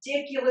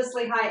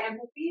ridiculously high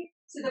empathy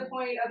to the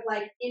point of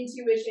like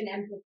intuition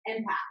and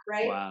empath,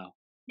 right? Wow.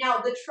 Now,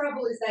 the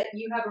trouble is that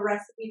you have a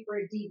recipe for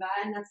a diva,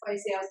 and that's why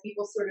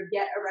salespeople sort of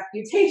get a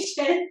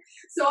reputation.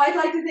 So I'd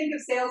like to think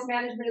of sales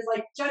management as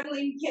like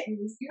juggling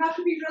kittens. You have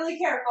to be really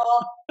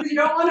careful because you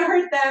don't want to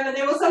hurt them, and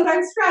they will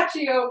sometimes scratch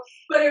you,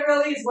 but it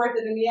really is worth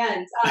it in the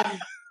end.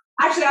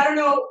 Actually, I don't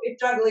know if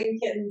juggling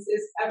kittens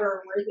is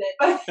ever worth it,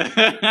 but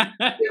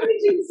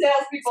managing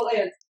salespeople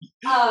is.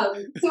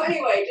 So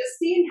anyway, just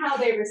seeing how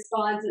they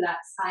respond to that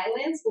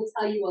silence will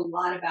tell you a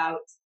lot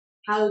about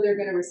how they're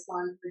going to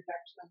respond to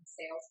rejection on the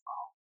sales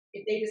call.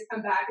 If they just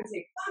come back and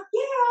say, fuck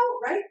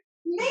yeah, right?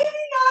 Maybe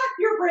not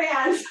your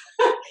brand.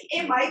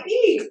 It might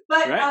be.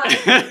 But,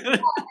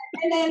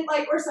 and then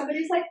like, or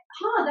somebody's like,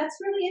 that's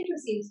really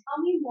interesting.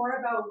 Tell me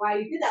more about why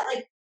you did that.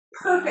 Like,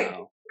 perfect,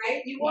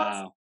 right? You want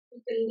somebody who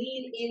can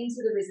lean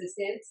into the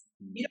resistance.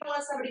 You don't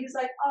want somebody who's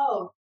like,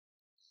 oh,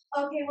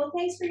 okay, well,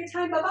 thanks for your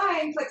time.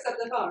 Bye-bye. And clicks up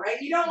the phone,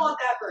 right? You don't want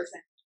that person.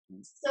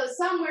 So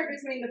somewhere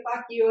between the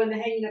fuck you and the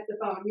hanging up the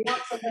phone, you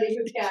want somebody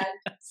who can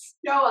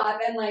show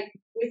up and like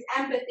with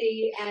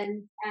empathy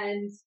and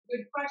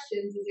good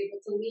questions is able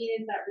to lean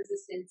into that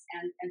resistance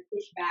and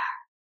push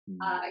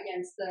back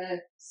against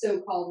the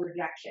so-called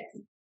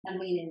rejection and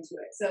lean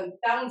into it. So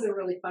that one's a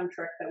really fun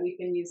trick that we've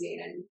been using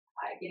and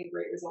getting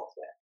great results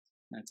with.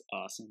 That's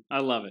awesome.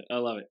 I love it. I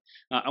love it.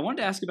 I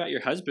wanted to ask about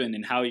your husband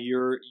and how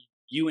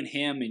you and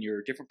him and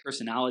your different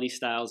personality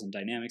styles and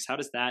dynamics, how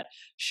does that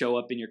show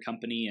up in your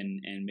company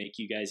and make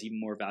you guys even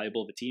more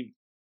valuable of a team?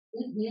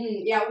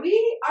 Yeah,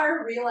 we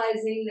are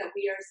realizing that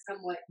we are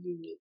somewhat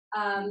unique.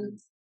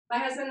 My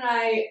husband and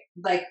I,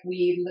 like,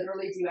 we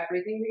literally do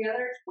everything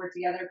together. We're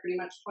together pretty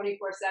much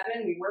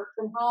 24/7. We work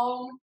from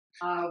home.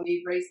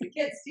 We raise the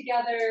kids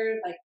together.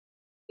 Like,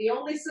 the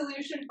only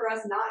solution for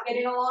us not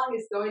getting along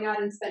is going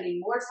out and spending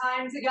more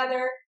time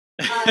together.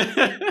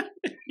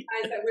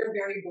 That we're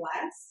very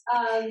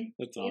blessed.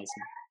 That's awesome.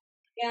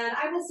 And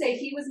I will say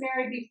he was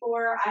married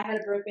before I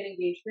had a broken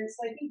engagement,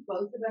 so I think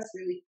both of us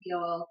really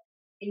feel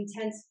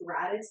intense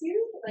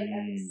gratitude, like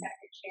at the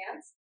second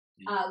chance.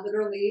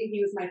 Literally,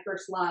 he was my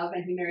first love,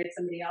 and he married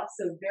somebody else,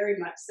 so very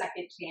much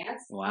second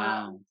chance.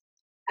 Wow.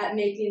 At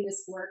making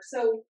this work.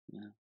 So,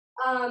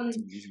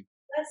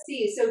 let's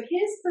see. So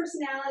his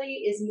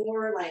personality is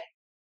more like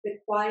the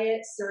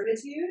quiet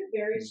certitude,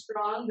 very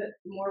strong, but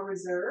more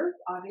reserved,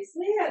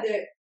 obviously.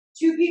 The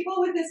two people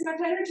with this much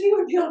energy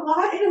would be a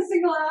lot in a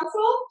single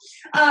household.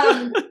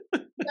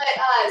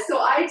 So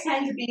I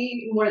tend to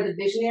be more the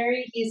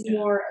visionary. He's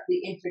more of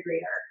the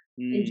integrator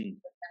in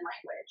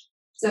language.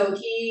 So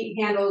he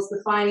handles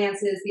the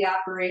finances, the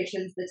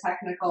operations, the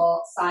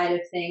technical side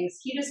of things.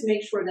 He just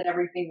makes sure that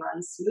everything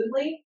runs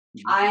smoothly.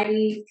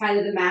 I'm kind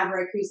of the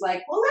maverick who's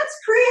like, well, let's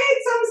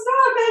create some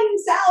stuff and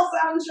sell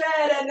some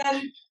shit and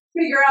then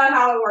figure out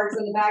how it works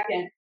on the back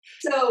end.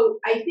 So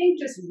I think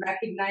just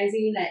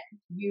recognizing that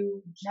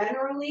you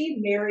generally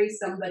marry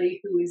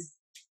somebody who is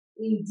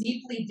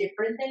deeply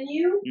different than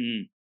you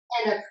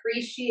and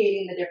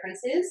appreciating the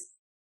differences.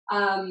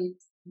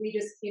 We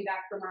just came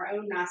back from our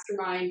own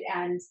mastermind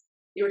and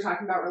they were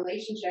talking about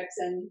relationships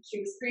and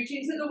she was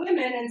preaching to the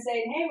women and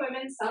saying, hey,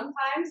 women,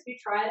 sometimes we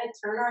try to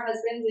turn our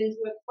husbands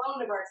into a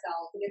clone of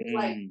ourselves. And it was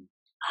like,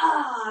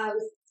 it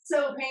was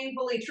so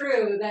painfully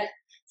true that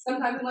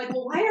sometimes I'm like,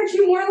 well, why aren't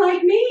you more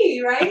like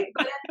me, right?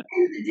 But at the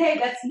end of the day,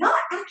 that's not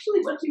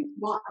actually what you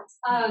want.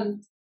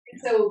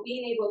 So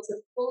being able to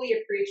fully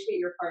appreciate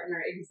your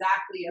partner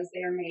exactly as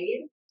they are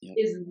made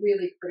is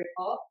really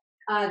critical.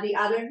 The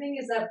other thing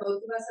is that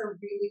both of us are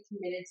really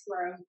committed to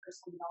our own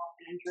personal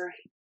development and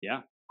journey.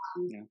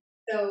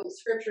 So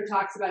scripture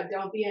talks about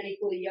don't be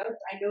unequally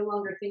yoked. I no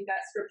longer think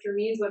that scripture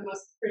means what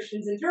most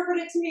Christians interpret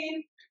it to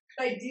mean.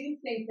 But I do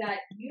think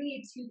that you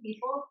need two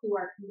people who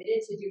are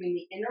committed to doing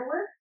the inner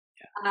work.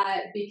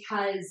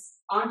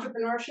 Because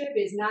entrepreneurship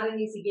is not an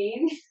easy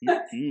game.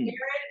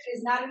 Marriage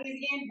is not an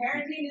easy game.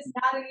 Parenting is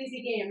not an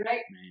easy game,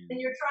 right? And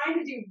you're trying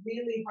to do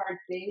really hard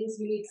things.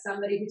 You need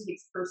somebody who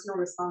takes personal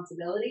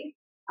responsibility,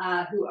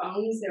 who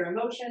owns their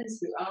emotions,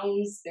 who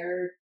owns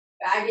their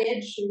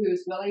baggage,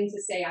 who's willing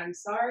to say, I'm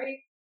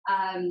sorry.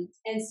 And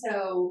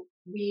so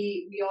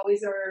we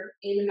always are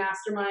in a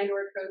mastermind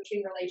or a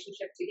coaching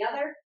relationship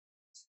together.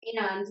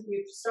 And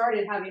we've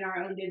started having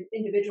our own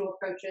individual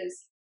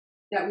coaches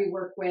that we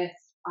work with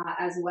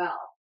as well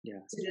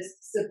to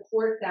just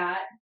support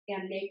that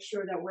and make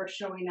sure that we're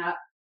showing up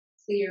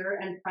clear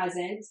and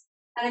present.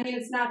 And I mean,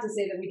 it's not to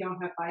say that we don't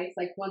have fights.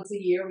 Like once a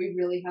year, we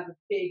really have a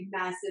big,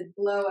 massive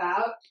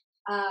blowout.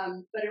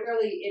 But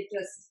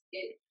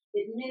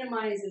it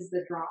minimizes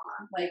the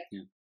drama. Like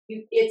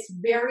it's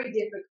very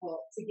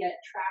difficult to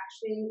get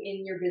traction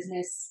in your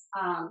business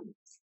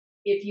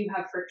if you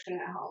have friction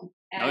at home.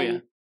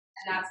 And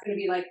that's going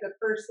to be like the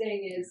first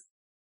thing is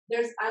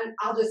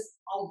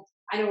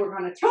I know we're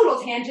on a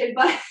total tangent,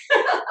 but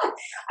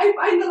I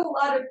find that a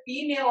lot of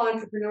female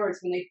entrepreneurs,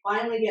 when they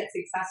finally get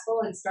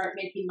successful and start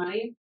making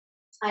money,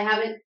 I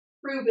haven't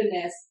proven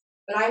this,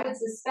 but I would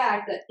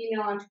suspect that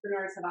female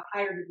entrepreneurs have a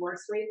higher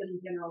divorce rate than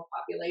the general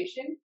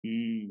population.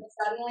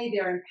 Suddenly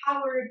they're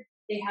empowered,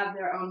 they have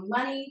their own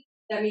money.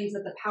 That means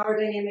that the power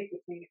dynamic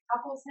between the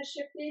couples has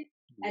shifted.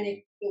 And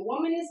if the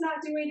woman is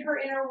not doing her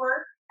inner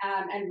work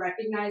and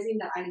recognizing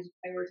that I need to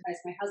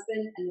prioritize my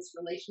husband and this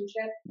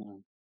relationship,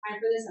 time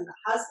for this, and the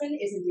husband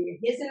isn't doing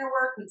his inner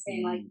work and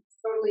saying like,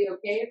 it's totally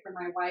okay for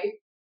my wife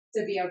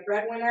to be a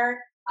breadwinner,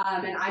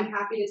 and I'm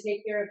happy to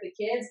take care of the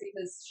kids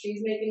because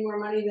she's making more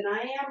money than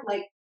I am.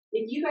 Like,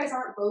 if you guys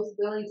aren't both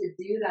willing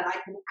to do that, I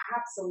can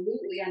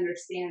absolutely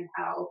understand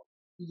how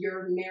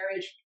your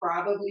marriage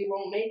probably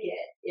won't make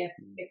it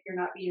if you're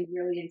not being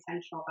really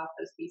intentional about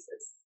those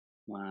pieces.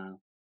 Wow,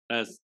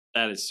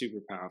 that is super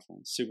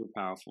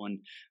powerful, and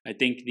I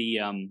think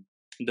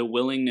the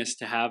willingness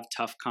to have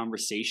tough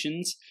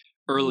conversations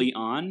early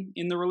on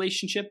in the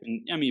relationship,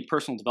 and I mean,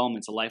 personal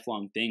development's a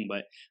lifelong thing,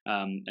 but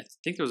I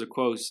think there was a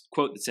quote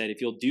that said,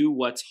 if you'll do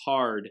what's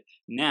hard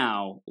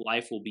now,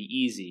 life will be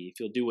easy. If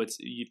you'll do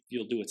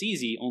what's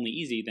easy, only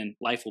easy, then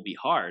life will be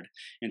hard.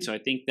 And so I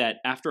think that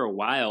after a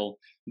while,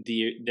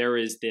 there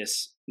is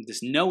this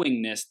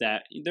knowingness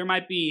that there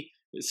might be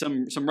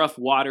some rough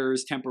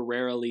waters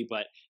temporarily,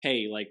 but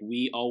hey, like,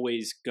 we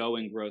always go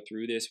and grow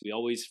through this. We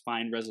always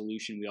find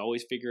resolution. We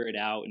always figure it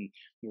out, and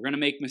we're going to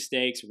make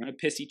mistakes. We're going to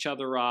piss each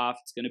other off.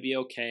 It's going to be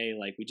okay.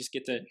 Like, we just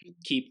get to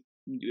keep,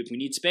 if we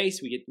need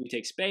space, we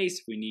take space.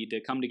 If we need to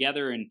come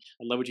together. And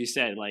I love what you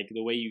said, like,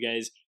 the way you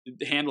guys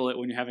handle it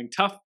when you're having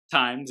tough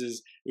times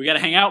is we got to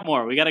hang out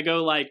more. We got to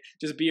go, like,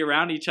 just be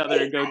around each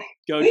other and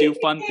go do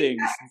fun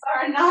things.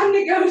 Are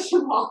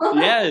non-negotiable.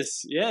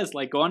 Yes,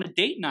 like go on a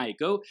date night.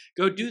 Go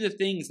do the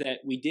things that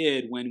we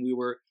did when we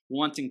were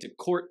wanting to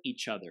court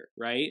each other,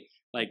 right?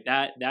 Like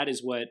that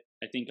is what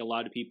I think a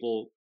lot of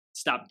people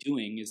stop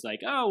doing, is like,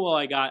 oh, well,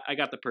 I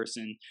got the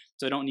person,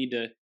 so I don't need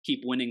to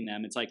keep winning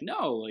them. It's like,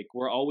 no, like,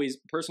 we're always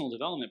personal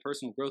development,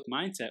 personal growth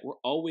mindset. We're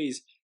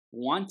always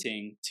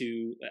wanting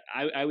to,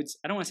 I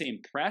don't want to say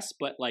impress,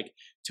 but like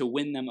to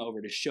win them over,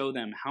 to show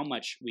them how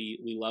much we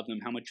love them,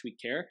 how much we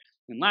care.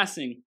 And last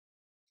thing,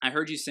 I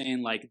heard you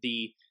saying, like,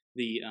 the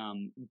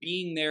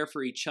being there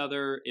for each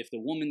other. If the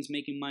woman's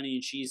making money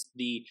and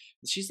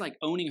she's like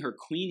owning her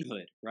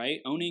queenhood, right?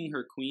 Owning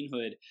her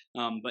queenhood,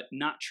 but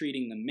not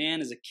treating the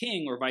man as a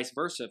king, or vice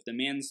versa. If the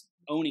man's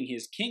owning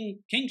his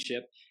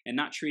kingship and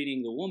not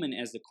treating the woman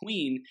as the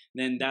queen,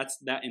 then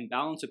that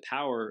imbalance of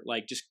power,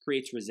 like, just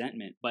creates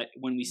resentment. But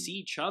when we see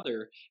each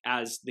other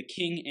as the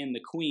king and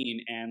the queen,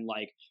 and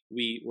like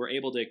we were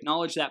able to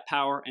acknowledge that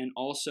power and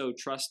also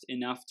trust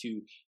enough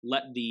to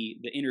let the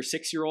inner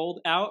 6-year-old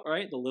out,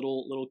 right? The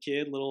little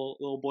kid,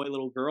 little boy,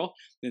 little girl,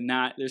 then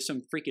there's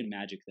some freaking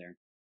magic there.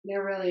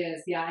 There really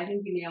is. Yeah, I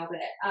think you nailed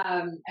it.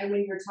 And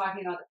when you were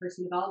talking about the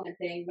personal development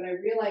thing, what I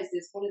realized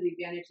is one of the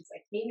advantages I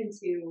came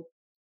into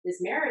this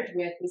marriage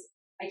with was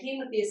I came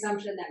with the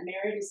assumption that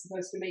marriage is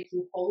supposed to make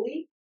you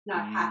holy,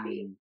 not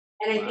happy.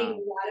 And I think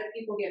a lot of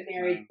people get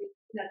married thinking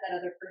that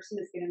other person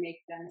is going to make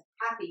them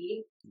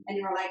happy. And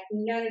you're like,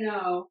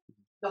 no.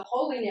 The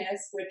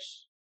holiness,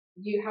 which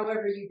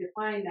however you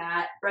define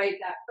that, right?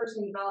 That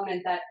personal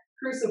development, that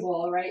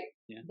crucible, right?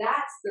 Yeah.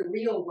 That's the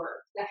real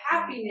work. The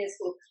happiness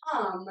will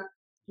come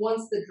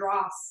once the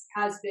dross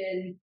has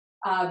been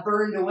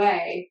burned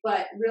away,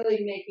 but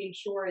really making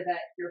sure that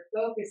your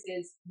focus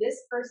is, this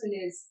person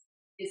is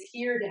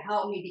here to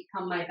help me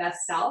become my best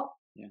self,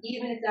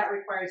 even if that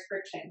requires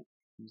friction,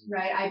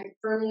 right? I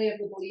firmly have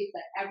the belief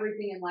that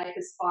everything in life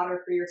is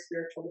fodder for your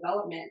spiritual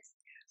development.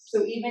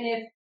 So even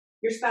if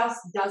your spouse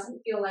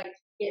doesn't feel like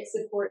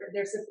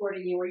they're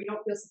supporting you, or you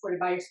don't feel supported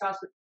by your spouse,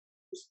 which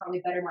is probably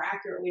a better, more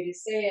accurate way to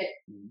say it,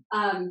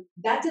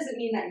 that doesn't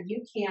mean that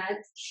you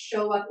can't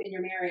show up in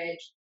your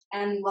marriage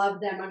and love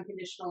them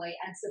unconditionally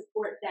and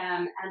support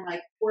them and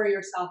like pour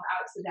yourself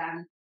out to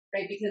them,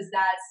 right? Because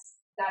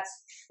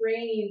that's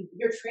training.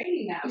 You're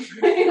training them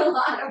in a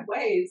lot of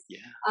ways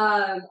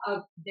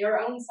of their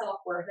own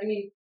self-worth. I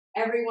mean,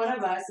 every one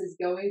of us is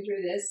going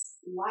through this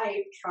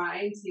life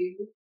trying to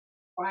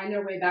find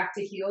their way back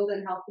to healed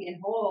and healthy and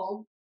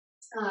whole.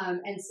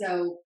 And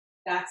so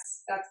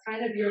that's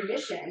kind of your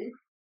mission,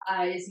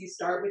 is you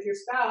start with your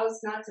spouse,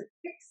 not to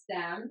fix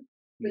them,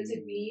 but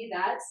to be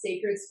that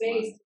sacred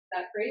space,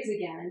 that phrase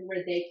again,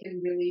 where they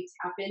can really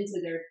tap into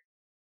their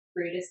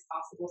greatest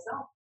possible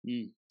self.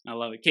 I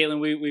love it. Caitlin,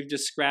 we've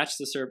just scratched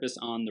the surface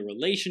on the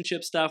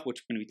relationship stuff,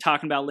 which we're going to be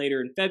talking about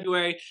later in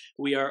February.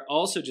 We are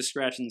also just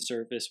scratching the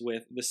surface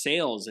with the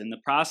sales and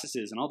the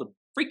processes and all the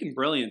freaking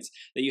brilliance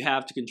that you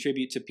have to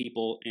contribute to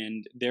people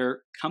and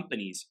their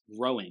companies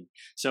growing.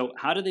 So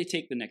how do they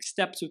take the next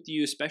steps with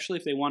you, especially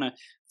if they want to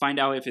find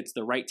out if it's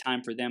the right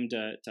time for them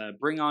to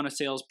bring on a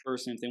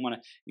salesperson, if they want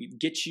to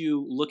get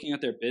you looking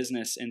at their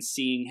business and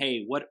seeing,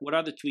 hey, what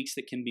are the tweaks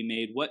that can be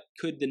made? What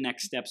could the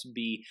next steps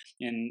be?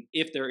 And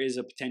if there is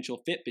a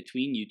potential fit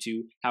between you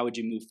two, how would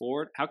you move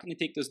forward? How can they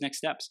take those next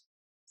steps?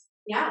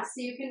 Yeah, so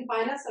you can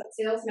find us at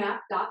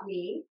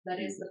salesmap.me. That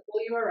is the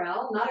full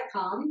URL, not a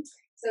com.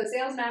 So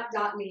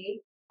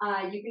salesmap.me.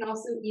 You can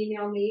also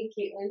email me,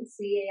 Caitlin,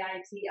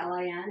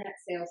 Caitlin, at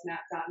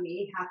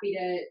salesmap.me. Happy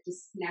to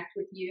just connect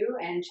with you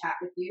and chat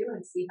with you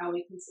and see how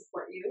we can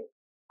support you.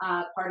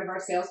 Part of our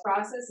sales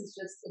process is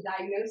just a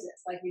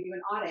diagnosis, like we do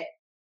an audit,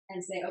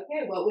 and say,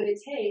 okay, what would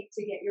it take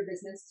to get your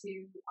business to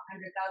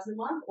 100,000 a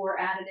month, or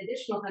add an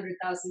additional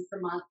 100,000 per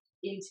month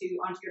onto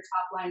your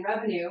top line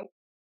revenue?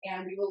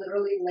 And we will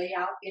literally lay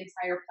out the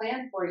entire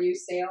plan for you,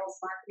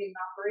 sales, marketing, and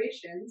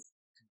operations.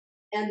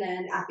 And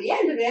then at the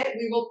end of it,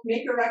 we will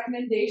make a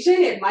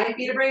recommendation. It might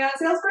be to bring on a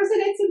salesperson.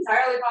 It's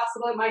entirely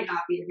possible it might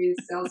not be to be the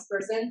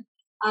salesperson.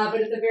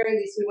 But at the very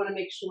least, we want to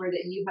make sure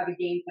that you have a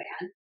game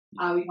plan.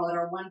 We call it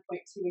our 1.2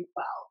 and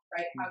 12,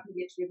 right? How can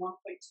we get you a $1.2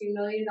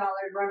 million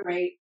run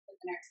rate in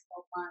the next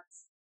 12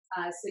 months?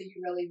 So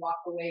you really walk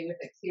away with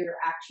a clear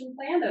action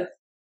plan of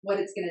what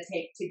it's going to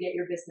take to get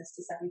your business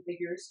to 7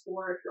 figures,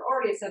 or if you're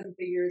already at 7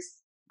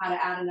 figures, how to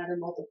add another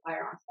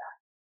multiplier onto that.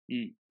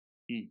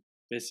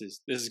 This is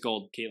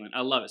gold, Caitlin.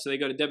 I love it. So they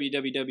go to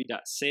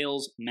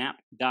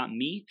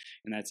www.salesmap.me,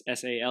 and that's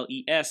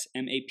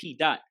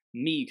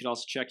SALESMAP.me. You could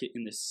also check it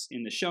in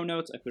the show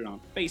notes. I put it on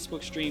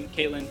Facebook stream.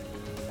 Caitlin,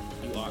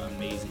 you are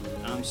amazing.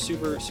 I'm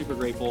super, super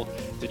grateful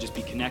to just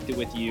be connected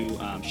with you.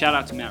 Shout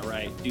out to Matt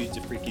Wright. Dude's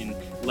a freaking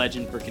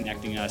legend for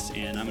connecting us,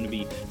 and I'm going to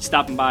be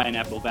stopping by in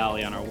Apple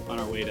Valley on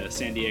our way to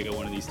San Diego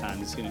one of these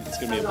times. It's gonna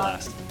be a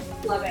blast.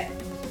 Love it.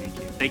 Thank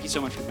you. Thank you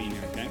so much for being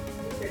here, okay?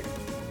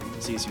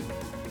 See you soon.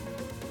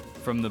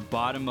 From the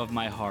bottom of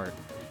my heart,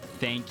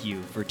 thank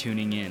you for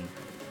tuning in.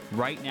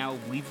 Right now,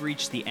 we've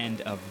reached the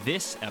end of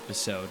this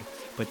episode,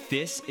 but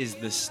this is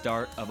the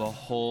start of a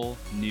whole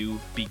new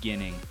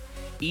beginning.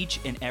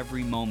 Each and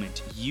every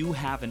moment, you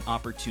have an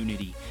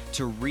opportunity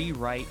to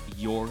rewrite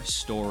your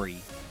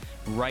story.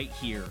 Right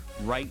here,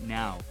 right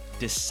now,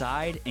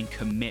 decide and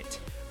commit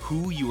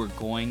who you are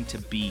going to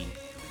be.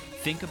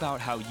 Think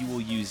about how you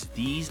will use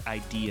these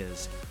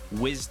ideas,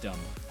 wisdom,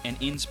 and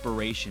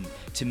inspiration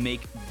to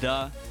make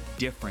the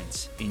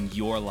difference in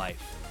your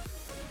life.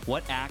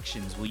 What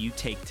actions will you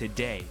take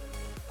today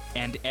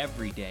and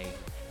every day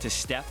to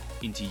step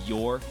into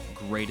your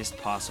greatest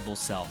possible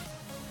self?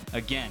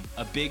 Again,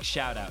 a big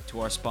shout out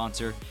to our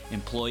sponsor,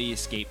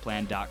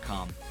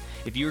 EmployeeEscapePlan.com.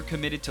 If you're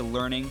committed to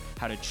learning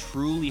how to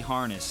truly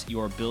harness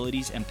your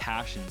abilities and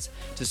passions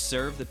to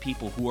serve the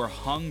people who are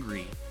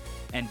hungry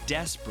and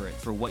desperate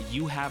for what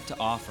you have to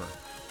offer,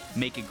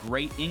 make a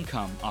great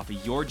income off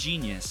of your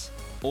genius,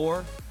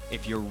 or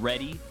if you're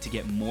ready to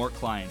get more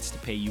clients to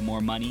pay you more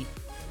money,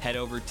 head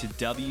over to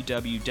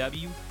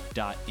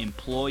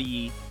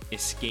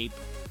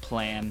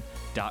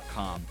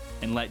www.employeeescapeplan.com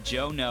and let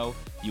Joe know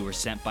you were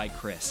sent by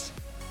Chris.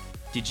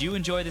 Did you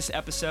enjoy this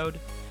episode?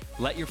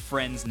 Let your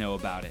friends know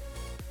about it.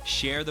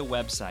 Share the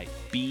website,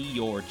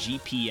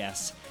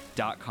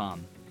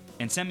 beyourgps.com,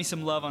 and send me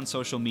some love on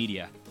social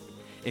media.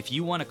 If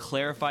you want to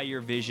clarify your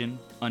vision,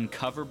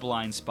 uncover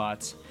blind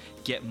spots,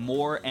 get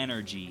more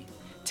energy,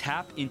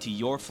 tap into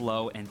your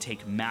flow, and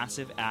take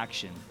massive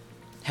action,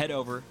 head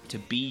over to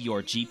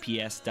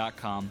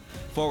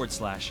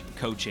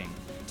beyourgps.com/coaching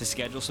to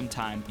schedule some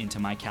time into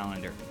my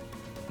calendar.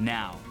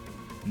 Now,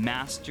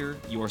 master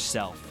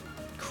yourself,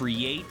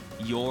 create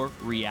your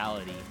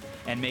reality,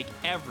 and make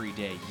every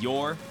day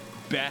your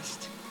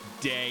best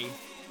day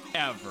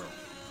ever.